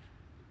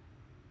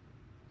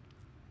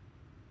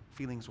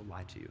 Feelings will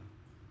lie to you.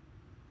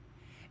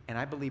 And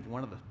I believe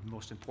one of the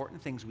most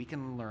important things we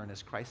can learn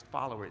as Christ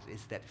followers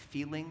is that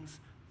feelings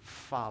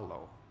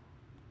follow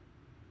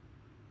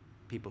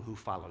people who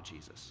follow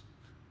Jesus.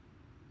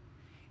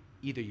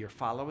 Either you're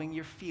following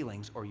your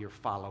feelings or you're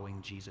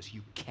following Jesus.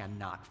 You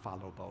cannot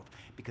follow both,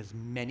 because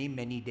many,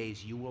 many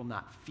days you will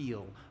not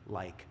feel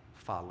like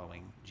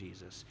following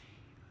Jesus.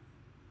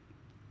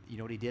 You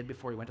know what he did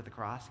before he went to the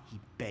cross? He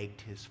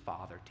begged his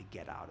Father to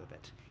get out of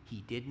it.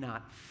 He did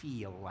not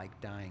feel like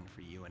dying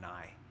for you and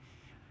I.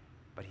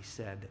 But he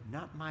said,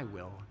 not my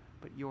will,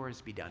 but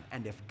yours be done.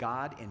 And if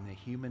God in the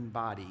human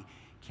body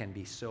can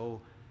be so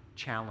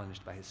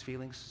challenged by his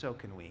feelings, so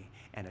can we.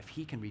 And if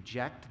he can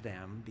reject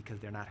them because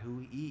they're not who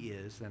he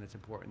is, then it's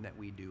important that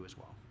we do as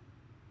well,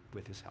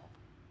 with his help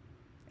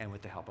and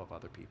with the help of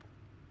other people.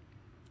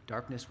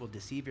 Darkness will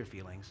deceive your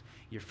feelings.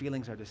 Your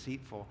feelings are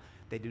deceitful.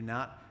 They do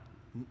not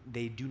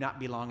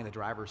belong in the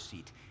driver's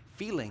seat.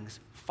 Feelings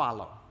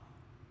follow.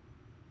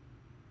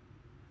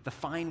 The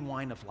fine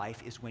wine of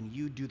life is when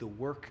you do the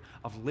work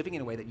of living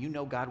in a way that you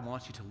know God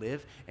wants you to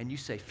live, and you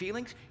say,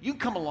 feelings, you can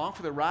come along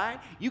for the ride.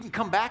 You can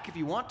come back if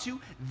you want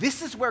to.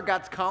 This is where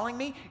God's calling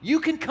me.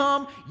 You can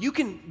come. You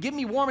can give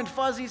me warm and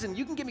fuzzies, and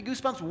you can give me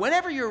goosebumps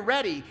whenever you're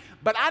ready,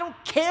 but I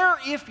don't care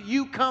if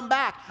you come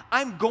back.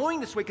 I'm going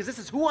this way because this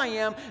is who I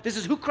am. This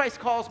is who Christ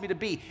calls me to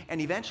be.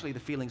 And eventually the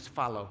feelings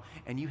follow,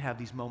 and you have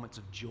these moments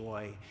of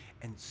joy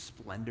and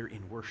splendor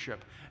in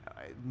worship,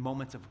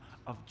 moments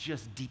of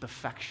just deep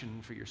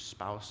affection for your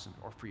spouse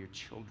or for your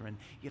children.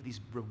 You have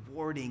these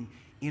rewarding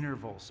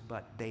intervals,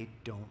 but they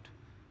don't.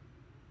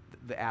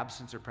 The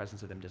absence or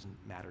presence of them doesn't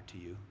matter to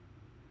you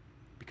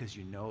because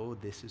you know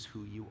this is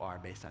who you are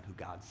based on who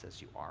God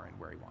says you are and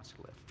where he wants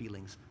you to live.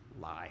 Feelings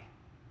lie.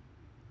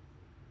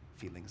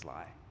 Feelings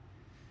lie.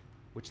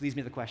 Which leads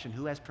me to the question,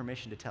 who has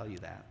permission to tell you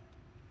that?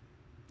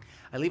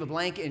 I leave a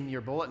blank in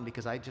your bulletin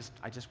because I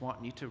just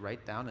want you to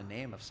write down a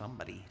name of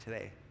somebody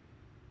today.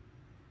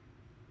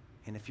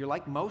 And if you're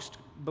like most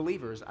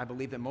believers, I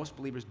believe that most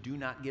believers do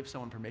not give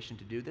someone permission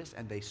to do this,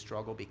 and they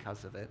struggle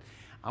because of it.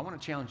 I want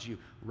to challenge you.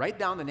 Write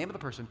down the name of the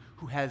person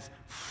who has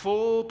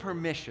full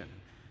permission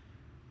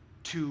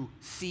to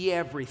see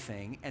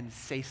everything and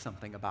say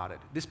something about it.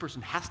 This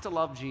person has to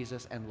love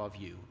Jesus and love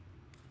you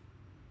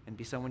and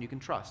be someone you can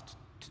trust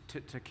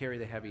to carry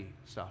the heavy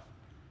stuff.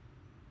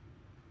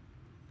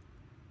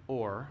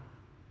 Or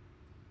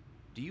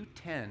do you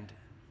tend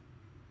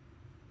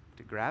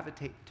to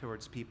gravitate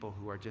towards people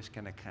who are just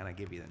going to kind of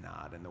give you the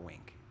nod and the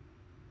wink?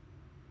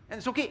 And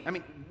it's okay. I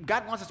mean,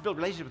 God wants us to build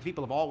relationships with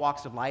people of all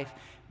walks of life,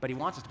 but he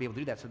wants us to be able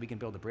to do that so we can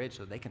build a bridge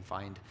so they can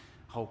find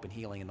hope and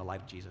healing in the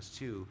light of Jesus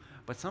too.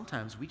 But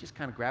sometimes we just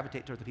kind of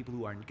gravitate towards the people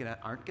who aren't going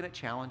to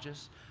challenge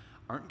us,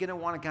 aren't going to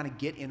want to kind of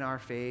get in our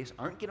face,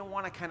 aren't going to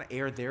want to kind of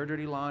air their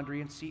dirty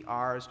laundry and see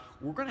ours.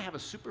 We're going to have a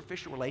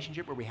superficial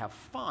relationship where we have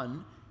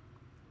fun,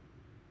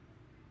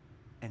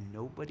 and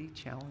nobody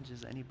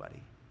challenges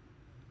anybody.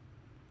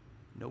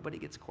 Nobody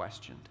gets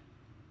questioned.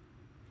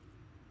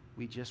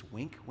 We just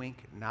wink,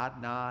 wink, nod,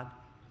 nod.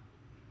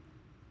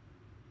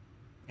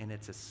 And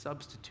it's a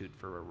substitute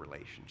for a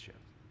relationship.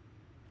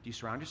 Do you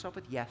surround yourself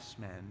with yes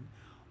men,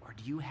 or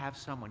do you have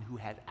someone who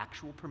has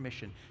actual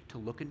permission to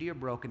look into your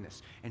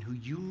brokenness and who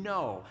you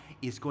know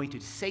is going to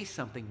say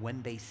something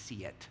when they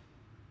see it?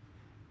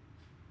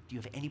 Do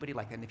you have anybody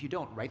like that? And if you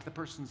don't, write the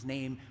person's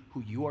name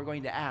who you are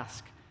going to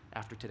ask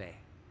after today.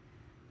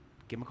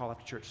 Give them a call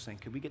after church saying,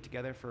 could we get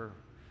together for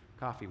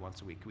coffee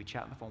once a week? Could we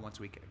chat on the phone once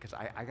a week? Because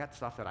I got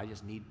stuff that I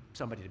just need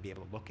somebody to be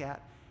able to look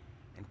at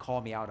and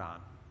call me out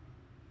on.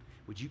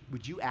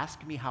 Would you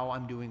ask me how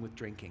I'm doing with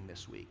drinking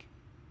this week?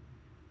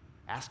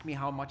 Ask me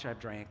how much I've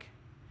drank.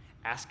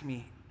 Ask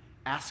me.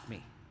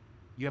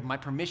 You have my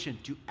permission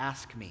to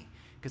ask me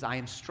because I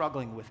am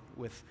struggling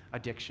with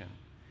addiction.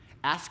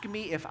 Ask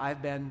me if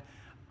I've been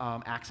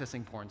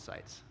accessing porn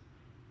sites.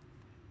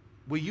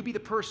 Will you be the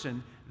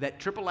person that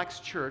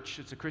XXX Church,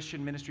 it's a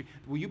Christian ministry,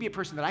 will you be a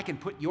person that I can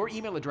put your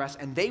email address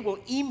and they will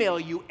email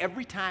you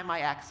every time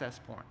I access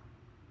porn?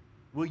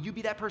 Will you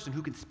be that person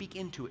who can speak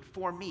into it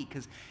for me?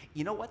 Because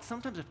you know what?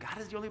 Sometimes if God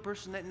is the only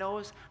person that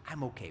knows,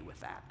 I'm okay with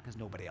that because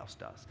nobody else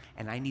does.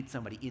 And I need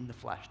somebody in the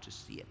flesh to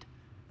see it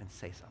and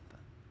say something.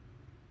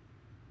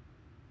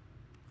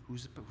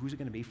 Who's it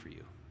going to be for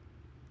you?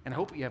 And I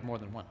hope you have more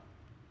than one.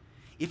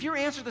 If your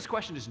answer to this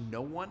question is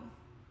no one,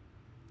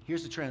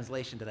 here's the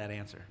translation to that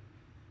answer.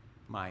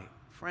 My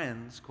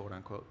friends, quote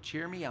unquote,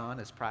 cheer me on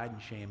as pride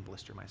and shame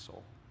blister my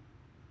soul.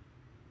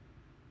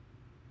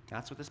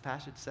 That's what this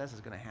passage says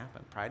is going to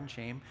happen. Pride and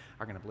shame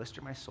are going to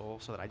blister my soul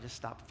so that I just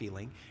stop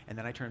feeling, and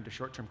then I turn to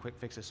short-term quick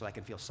fixes so I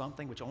can feel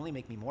something which only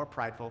make me more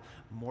prideful,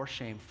 more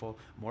shameful,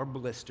 more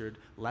blistered,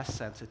 less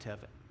sensitive,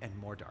 and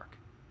more dark.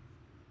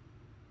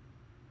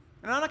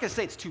 And I'm not going to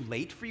say it's too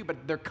late for you,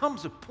 but there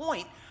comes a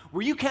point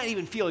where you can't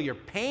even feel your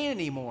pain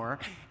anymore,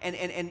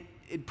 and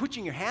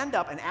putting your hand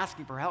up and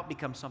asking for help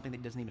becomes something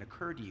that doesn't even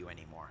occur to you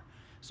anymore.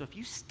 So if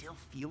you still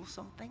feel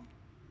something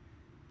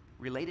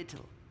related to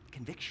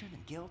conviction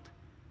and guilt,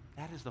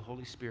 that is the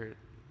Holy Spirit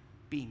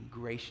being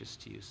gracious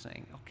to you,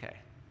 saying, okay,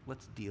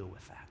 let's deal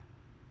with that.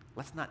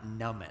 Let's not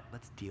numb it.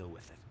 Let's deal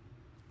with it.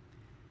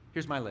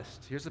 Here's my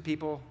list. Here's the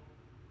people,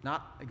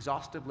 not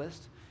exhaustive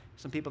list,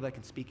 some people that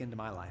can speak into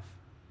my life,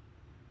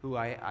 who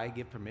I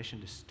give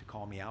permission to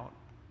call me out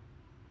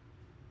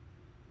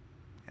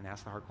and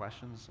ask the hard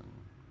questions, and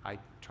I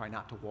try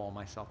not to wall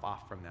myself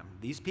off from them.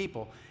 These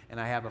people,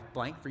 and I have a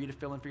blank for you to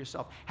fill in for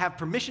yourself, have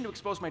permission to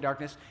expose my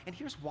darkness, and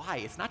here's why.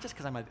 It's not just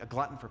because I'm a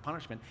glutton for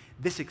punishment.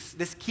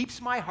 This keeps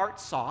my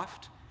heart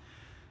soft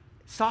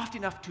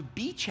enough to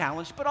be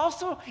challenged, but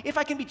also if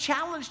I can be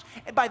challenged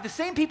by the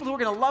same people who are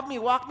going to love me,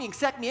 walk me,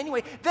 accept me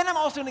anyway, then I'm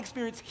also going to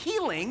experience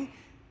healing.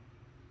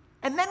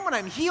 And then when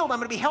I'm healed, I'm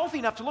going to be healthy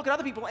enough to look at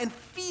other people and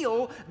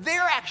feel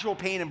their actual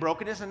pain and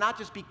brokenness and not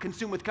just be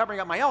consumed with covering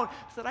up my own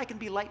so that I can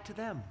be light to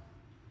them.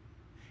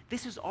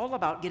 This is all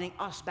about getting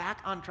us back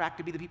on track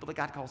to be the people that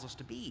God calls us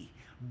to be,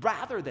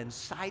 rather than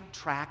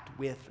sidetracked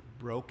with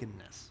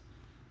brokenness.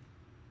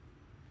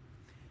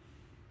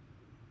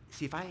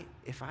 See, if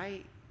I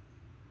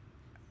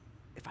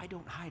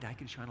don't hide, I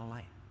can shine a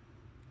light.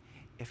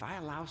 If I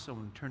allow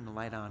someone to turn the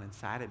light on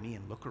inside of me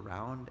and look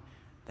around,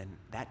 then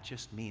that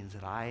just means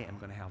that I am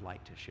going to have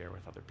light to share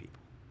with other people.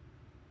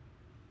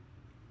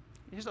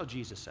 Here's how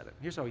Jesus said it.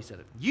 Here's how he said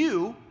it.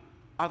 You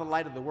are the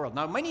light of the world.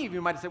 Now, many of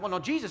you might say, well, no,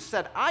 Jesus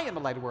said, I am the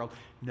light of the world.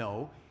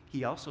 No,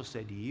 he also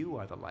said, you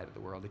are the light of the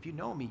world. If you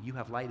know me, you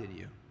have light in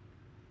you.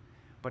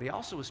 But he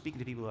also was speaking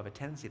to people who have a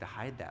tendency to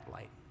hide that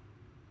light.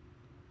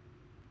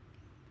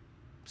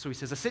 So he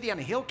says, a city on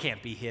a hill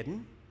can't be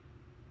hidden.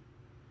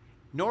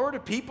 Nor do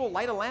people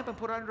light a lamp and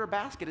put it under a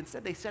basket.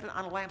 Instead, they set it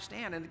on a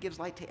lampstand, and it gives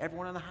light to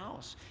everyone in the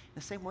house. In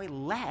the same way,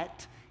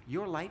 let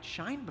your light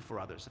shine before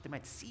others, that they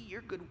might see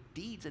your good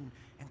deeds and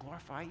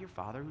glorify your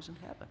Father who's in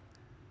heaven.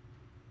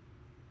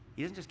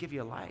 He doesn't just give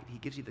you a light. He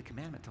gives you the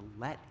commandment to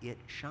let it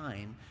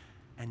shine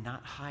and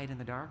not hide in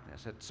the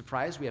darkness. At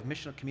Surprise, we have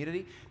missional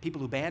community, people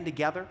who band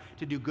together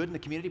to do good in the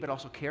community but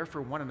also care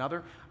for one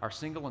another. Our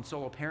single and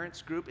solo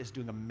parents group is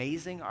doing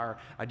amazing. Our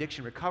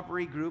addiction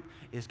recovery group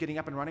is getting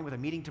up and running with a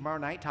meeting tomorrow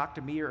night. Talk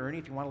to me or Ernie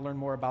if you want to learn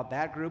more about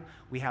that group.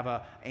 We have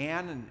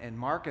Ann and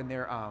Mark and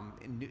their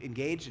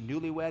engaged and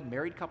newlywed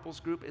married couples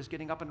group is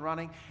getting up and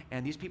running.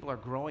 And these people are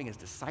growing as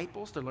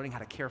disciples. They're learning how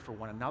to care for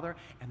one another,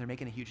 and they're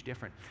making a huge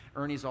difference.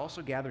 Ernie's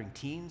also gathering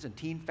teens and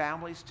teen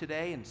families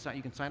today, and so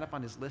you can sign up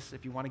on his list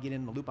if you want to get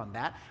in the loop on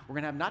that. We're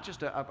going to have not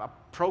just a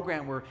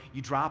program where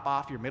you drop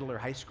off your middle or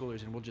high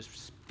schoolers and we'll just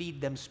feed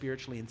them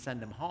spiritually and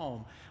send them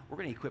home. We're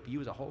going to equip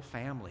you as a whole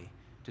family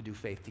to do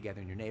faith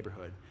together in your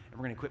neighborhood. And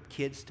we're going to equip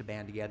kids to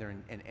band together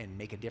and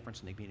make a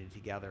difference in the community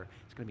together.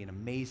 It's going to be an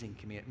amazing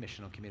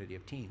missional community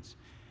of teens.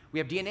 We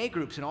have DNA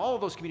groups in all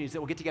of those communities that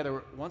will get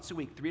together once a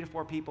week, 3 to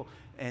 4 people,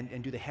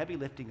 and do the heavy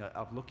lifting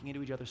of looking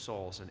into each other's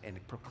souls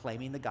and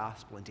proclaiming the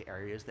gospel into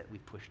areas that we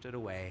pushed it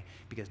away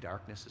because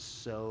darkness is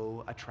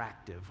so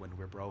attractive when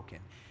we're broken.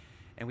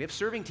 And we have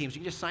serving teams. You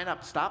can just sign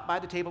up, stop by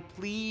the table,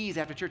 please,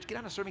 after church, get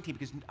on a serving team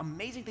because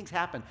amazing things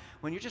happen.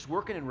 When you're just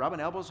working and rubbing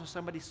elbows with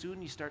somebody,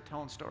 soon you start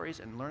telling stories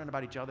and learning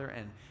about each other,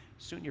 and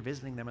soon you're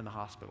visiting them in the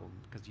hospital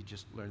because you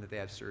just learned that they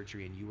had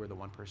surgery and you were the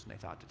one person they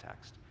thought to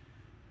text.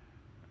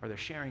 Or they're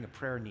sharing a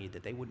prayer need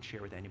that they wouldn't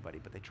share with anybody,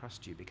 but they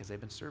trust you because they've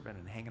been serving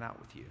and hanging out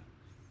with you.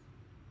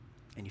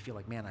 And you feel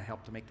like, man, I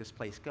helped to make this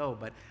place go,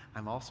 but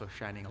I'm also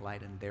shining a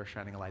light, and they're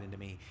shining a light into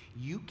me.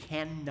 You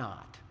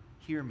cannot,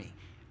 hear me,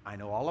 I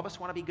know all of us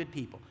want to be good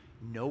people.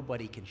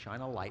 Nobody can shine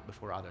a light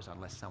before others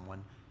unless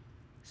someone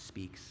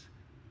speaks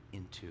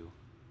into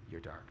your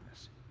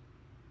darkness.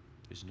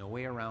 There's no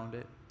way around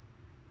it.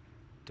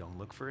 Don't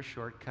look for a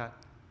shortcut.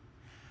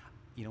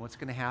 You know what's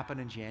going to happen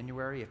in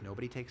January if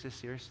nobody takes this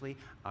seriously?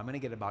 I'm going to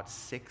get about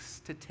 6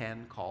 to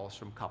 10 calls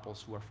from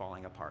couples who are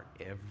falling apart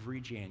every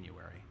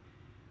January.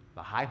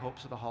 The high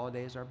hopes of the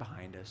holidays are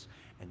behind us,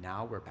 and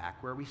now we're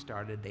back where we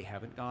started. They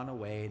haven't gone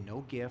away.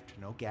 No gift,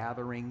 no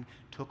gathering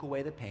took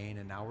away the pain,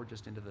 and now we're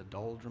just into the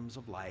doldrums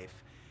of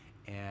life.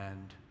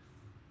 And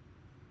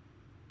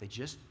they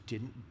just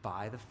didn't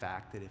buy the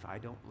fact that if I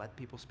don't let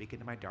people speak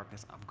into my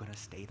darkness, I'm going to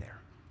stay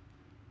there.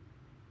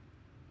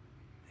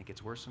 It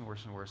gets worse and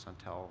worse and worse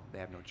until they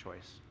have no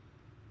choice.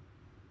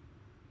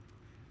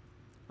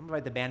 I'm going to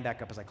invite the band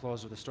back up as I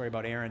close with a story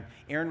about Aaron.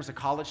 Aaron was a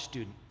college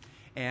student,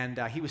 and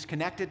he was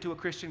connected to a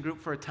Christian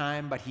group for a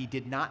time, but he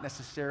did not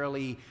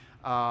necessarily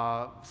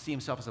see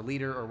himself as a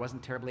leader or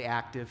wasn't terribly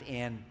active.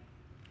 And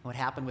what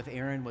happened with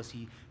Aaron was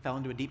he fell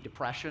into a deep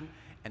depression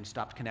and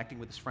stopped connecting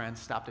with his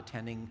friends, stopped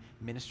attending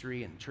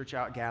ministry and church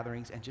out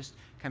gatherings, and just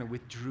kind of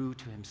withdrew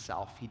to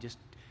himself. He just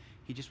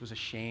was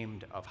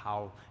ashamed of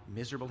how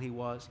miserable he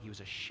was. He was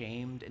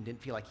ashamed and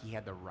didn't feel like he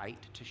had the right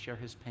to share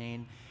his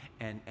pain,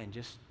 and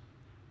just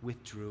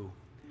withdrew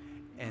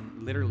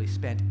and literally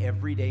spent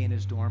every day in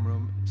his dorm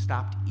room,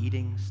 stopped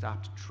eating,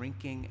 stopped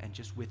drinking, and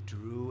just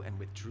withdrew and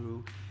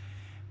withdrew.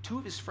 2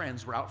 of his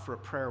friends were out for a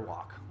prayer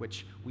walk,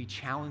 which we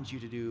challenge you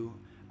to do.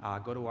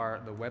 Go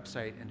to the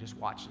website and just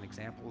watch an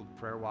example of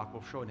prayer walk.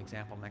 We'll show an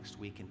example next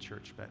week in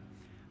church, but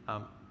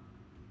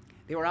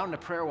they were out on a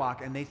prayer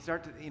walk, and they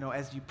start to,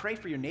 as you pray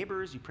for your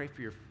neighbors, you pray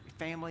for your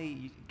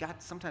family, God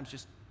sometimes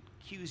just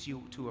cues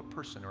you to a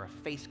person, or a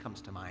face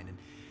comes to mind,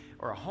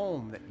 or a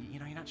home that,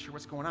 you're not sure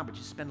what's going on, but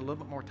you spend a little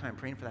bit more time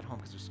praying for that home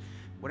because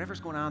whatever's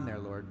going on there,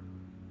 Lord,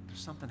 there's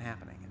something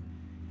happening.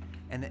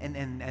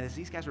 And as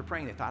these guys were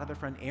praying, they thought of their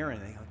friend Aaron,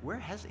 and they're like, where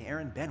has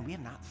Aaron been? We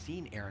have not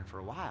seen Aaron for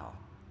a while.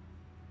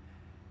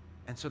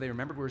 And so they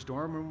remembered where his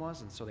dorm room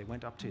was, and so they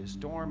went up to his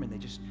dorm, and they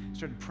just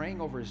started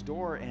praying over his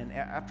door, and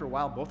after a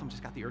while, both of them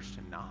just got the urge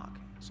to knock.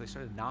 So they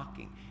started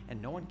knocking,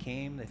 and no one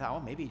came. They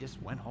thought, maybe he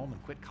just went home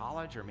and quit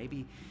college, or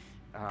maybe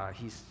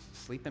he's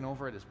sleeping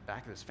over at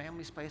back at his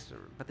family's place,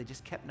 but they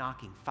just kept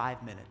knocking.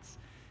 5 minutes,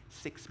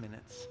 6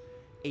 minutes,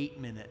 8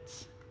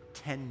 minutes,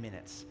 10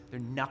 minutes. Their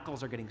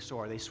knuckles are getting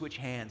sore. They switch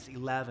hands.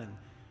 11,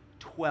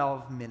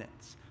 12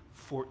 minutes,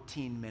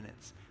 14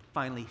 minutes.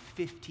 Finally,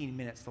 15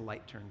 minutes, the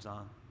light turns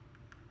on.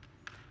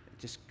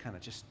 Just kind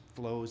of just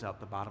flows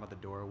out the bottom of the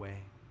doorway,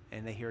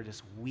 and they hear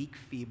this weak,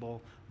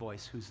 feeble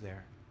voice. Who's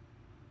there?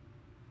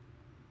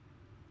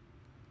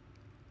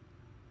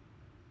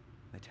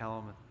 They tell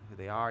him who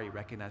they are. He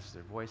recognizes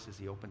their voices.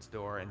 He opens the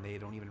door, and they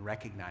don't even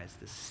recognize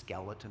the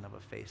skeleton of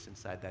a face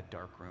inside that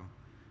dark room.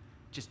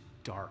 Just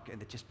dark,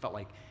 and it just felt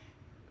like,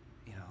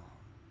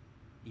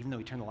 even though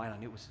he turned the light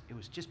on, it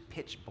was just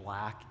pitch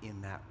black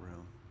in that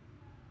room.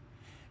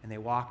 And they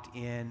walked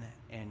in,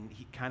 and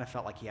he kind of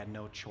felt like he had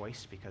no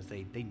choice because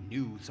they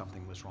knew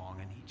something was wrong.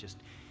 And he just,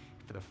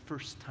 for the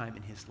first time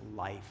in his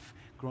life,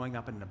 growing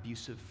up in an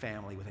abusive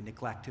family with a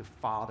neglectful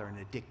father and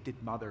an addicted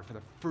mother, for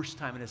the first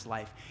time in his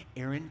life,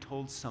 Aaron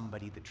told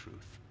somebody the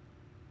truth.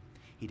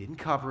 He didn't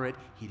cover it.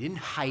 He didn't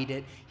hide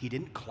it. He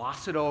didn't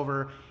gloss it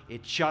over.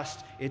 It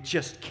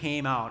just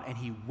came out, and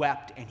he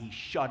wept, and he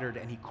shuddered,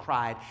 and he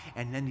cried.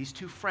 And then these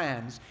two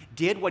friends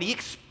did what he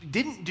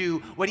didn't do,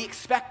 what he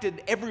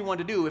expected everyone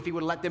to do if he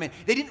would have let them in.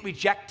 They didn't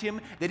reject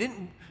him. They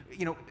didn't,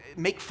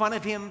 make fun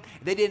of him.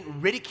 They didn't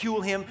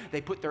ridicule him.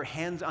 They put their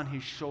hands on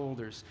his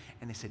shoulders,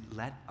 and they said,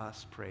 "Let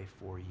us pray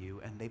for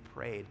you." And they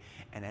prayed.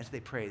 And as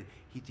they prayed,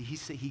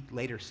 he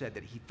later said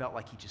that he felt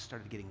like he just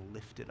started getting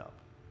lifted up.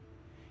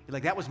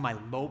 Like, that was my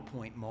low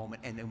point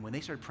moment. And then when they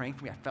started praying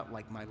for me, I felt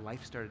like my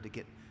life started to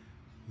get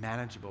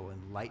manageable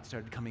and light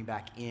started coming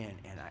back in.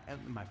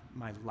 And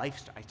my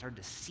life, I started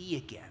to see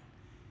again.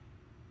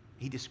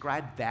 He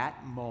described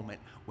that moment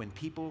when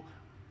people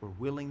were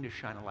willing to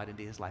shine a light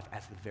into his life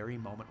as the very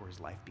moment where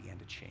his life began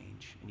to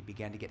change. And he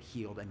began to get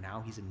healed. And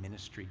now he's in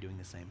ministry doing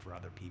the same for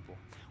other people.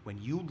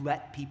 When you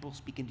let people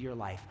speak into your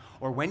life,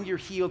 or when you're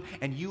healed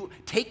and you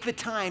take the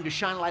time to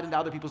shine a light into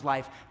other people's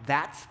life,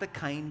 that's the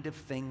kind of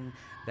thing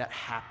that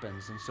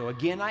happens. And so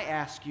again, I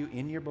ask you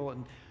in your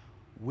bulletin,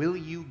 will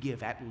you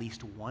give at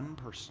least one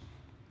person,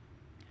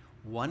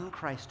 one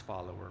Christ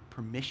follower,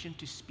 permission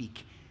to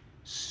speak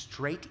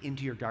straight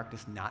into your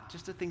darkness, not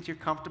just the things you're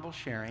comfortable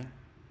sharing?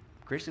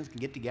 Christians can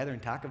get together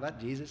and talk about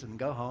Jesus and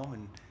go home,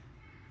 and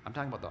I'm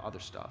talking about the other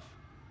stuff.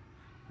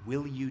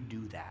 Will you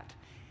do that?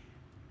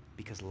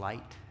 Because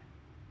light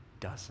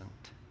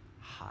doesn't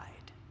hide.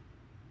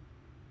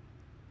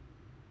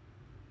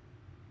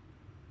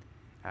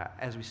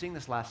 As we sing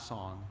this last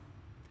song,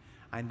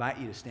 I invite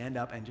you to stand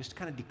up and just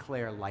kind of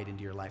declare light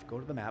into your life. Go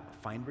to the map,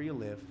 find where you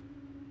live,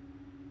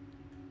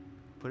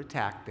 put a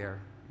tack there,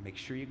 make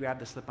sure you grab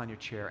the slip on your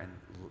chair, and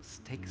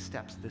take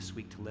steps this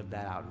week to live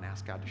that out and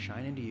ask God to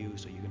shine into you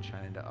so you can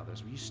shine into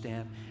others. Will you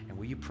stand and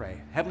will you pray?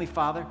 Heavenly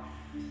Father,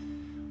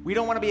 we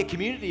don't want to be a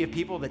community of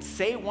people that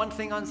say one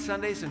thing on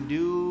Sundays and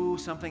do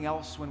something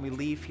else when we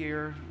leave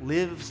here,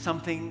 live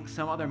something,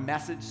 some other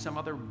message, some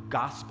other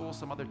gospel,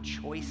 some other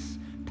choice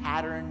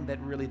pattern that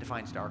really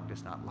defines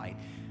darkness, not light.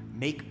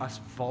 Make us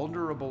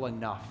vulnerable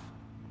enough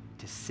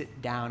to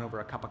sit down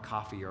over a cup of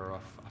coffee or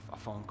a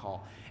phone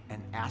call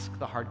and ask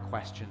the hard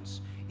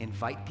questions.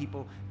 Invite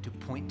people to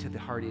point to the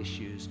hard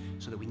issues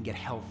so that we can get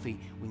healthy,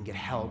 we can get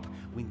help,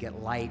 we can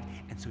get light,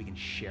 and so we can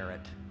share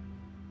it.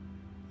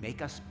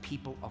 Make us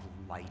people of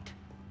light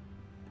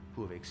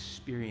who have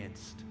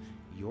experienced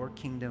your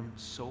kingdom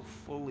so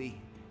fully,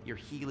 your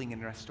healing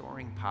and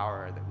restoring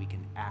power, that we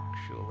can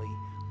actually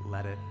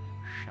let it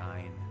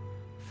shine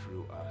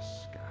through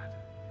us, God.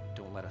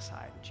 Don't let us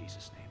hide, in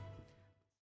Jesus' name.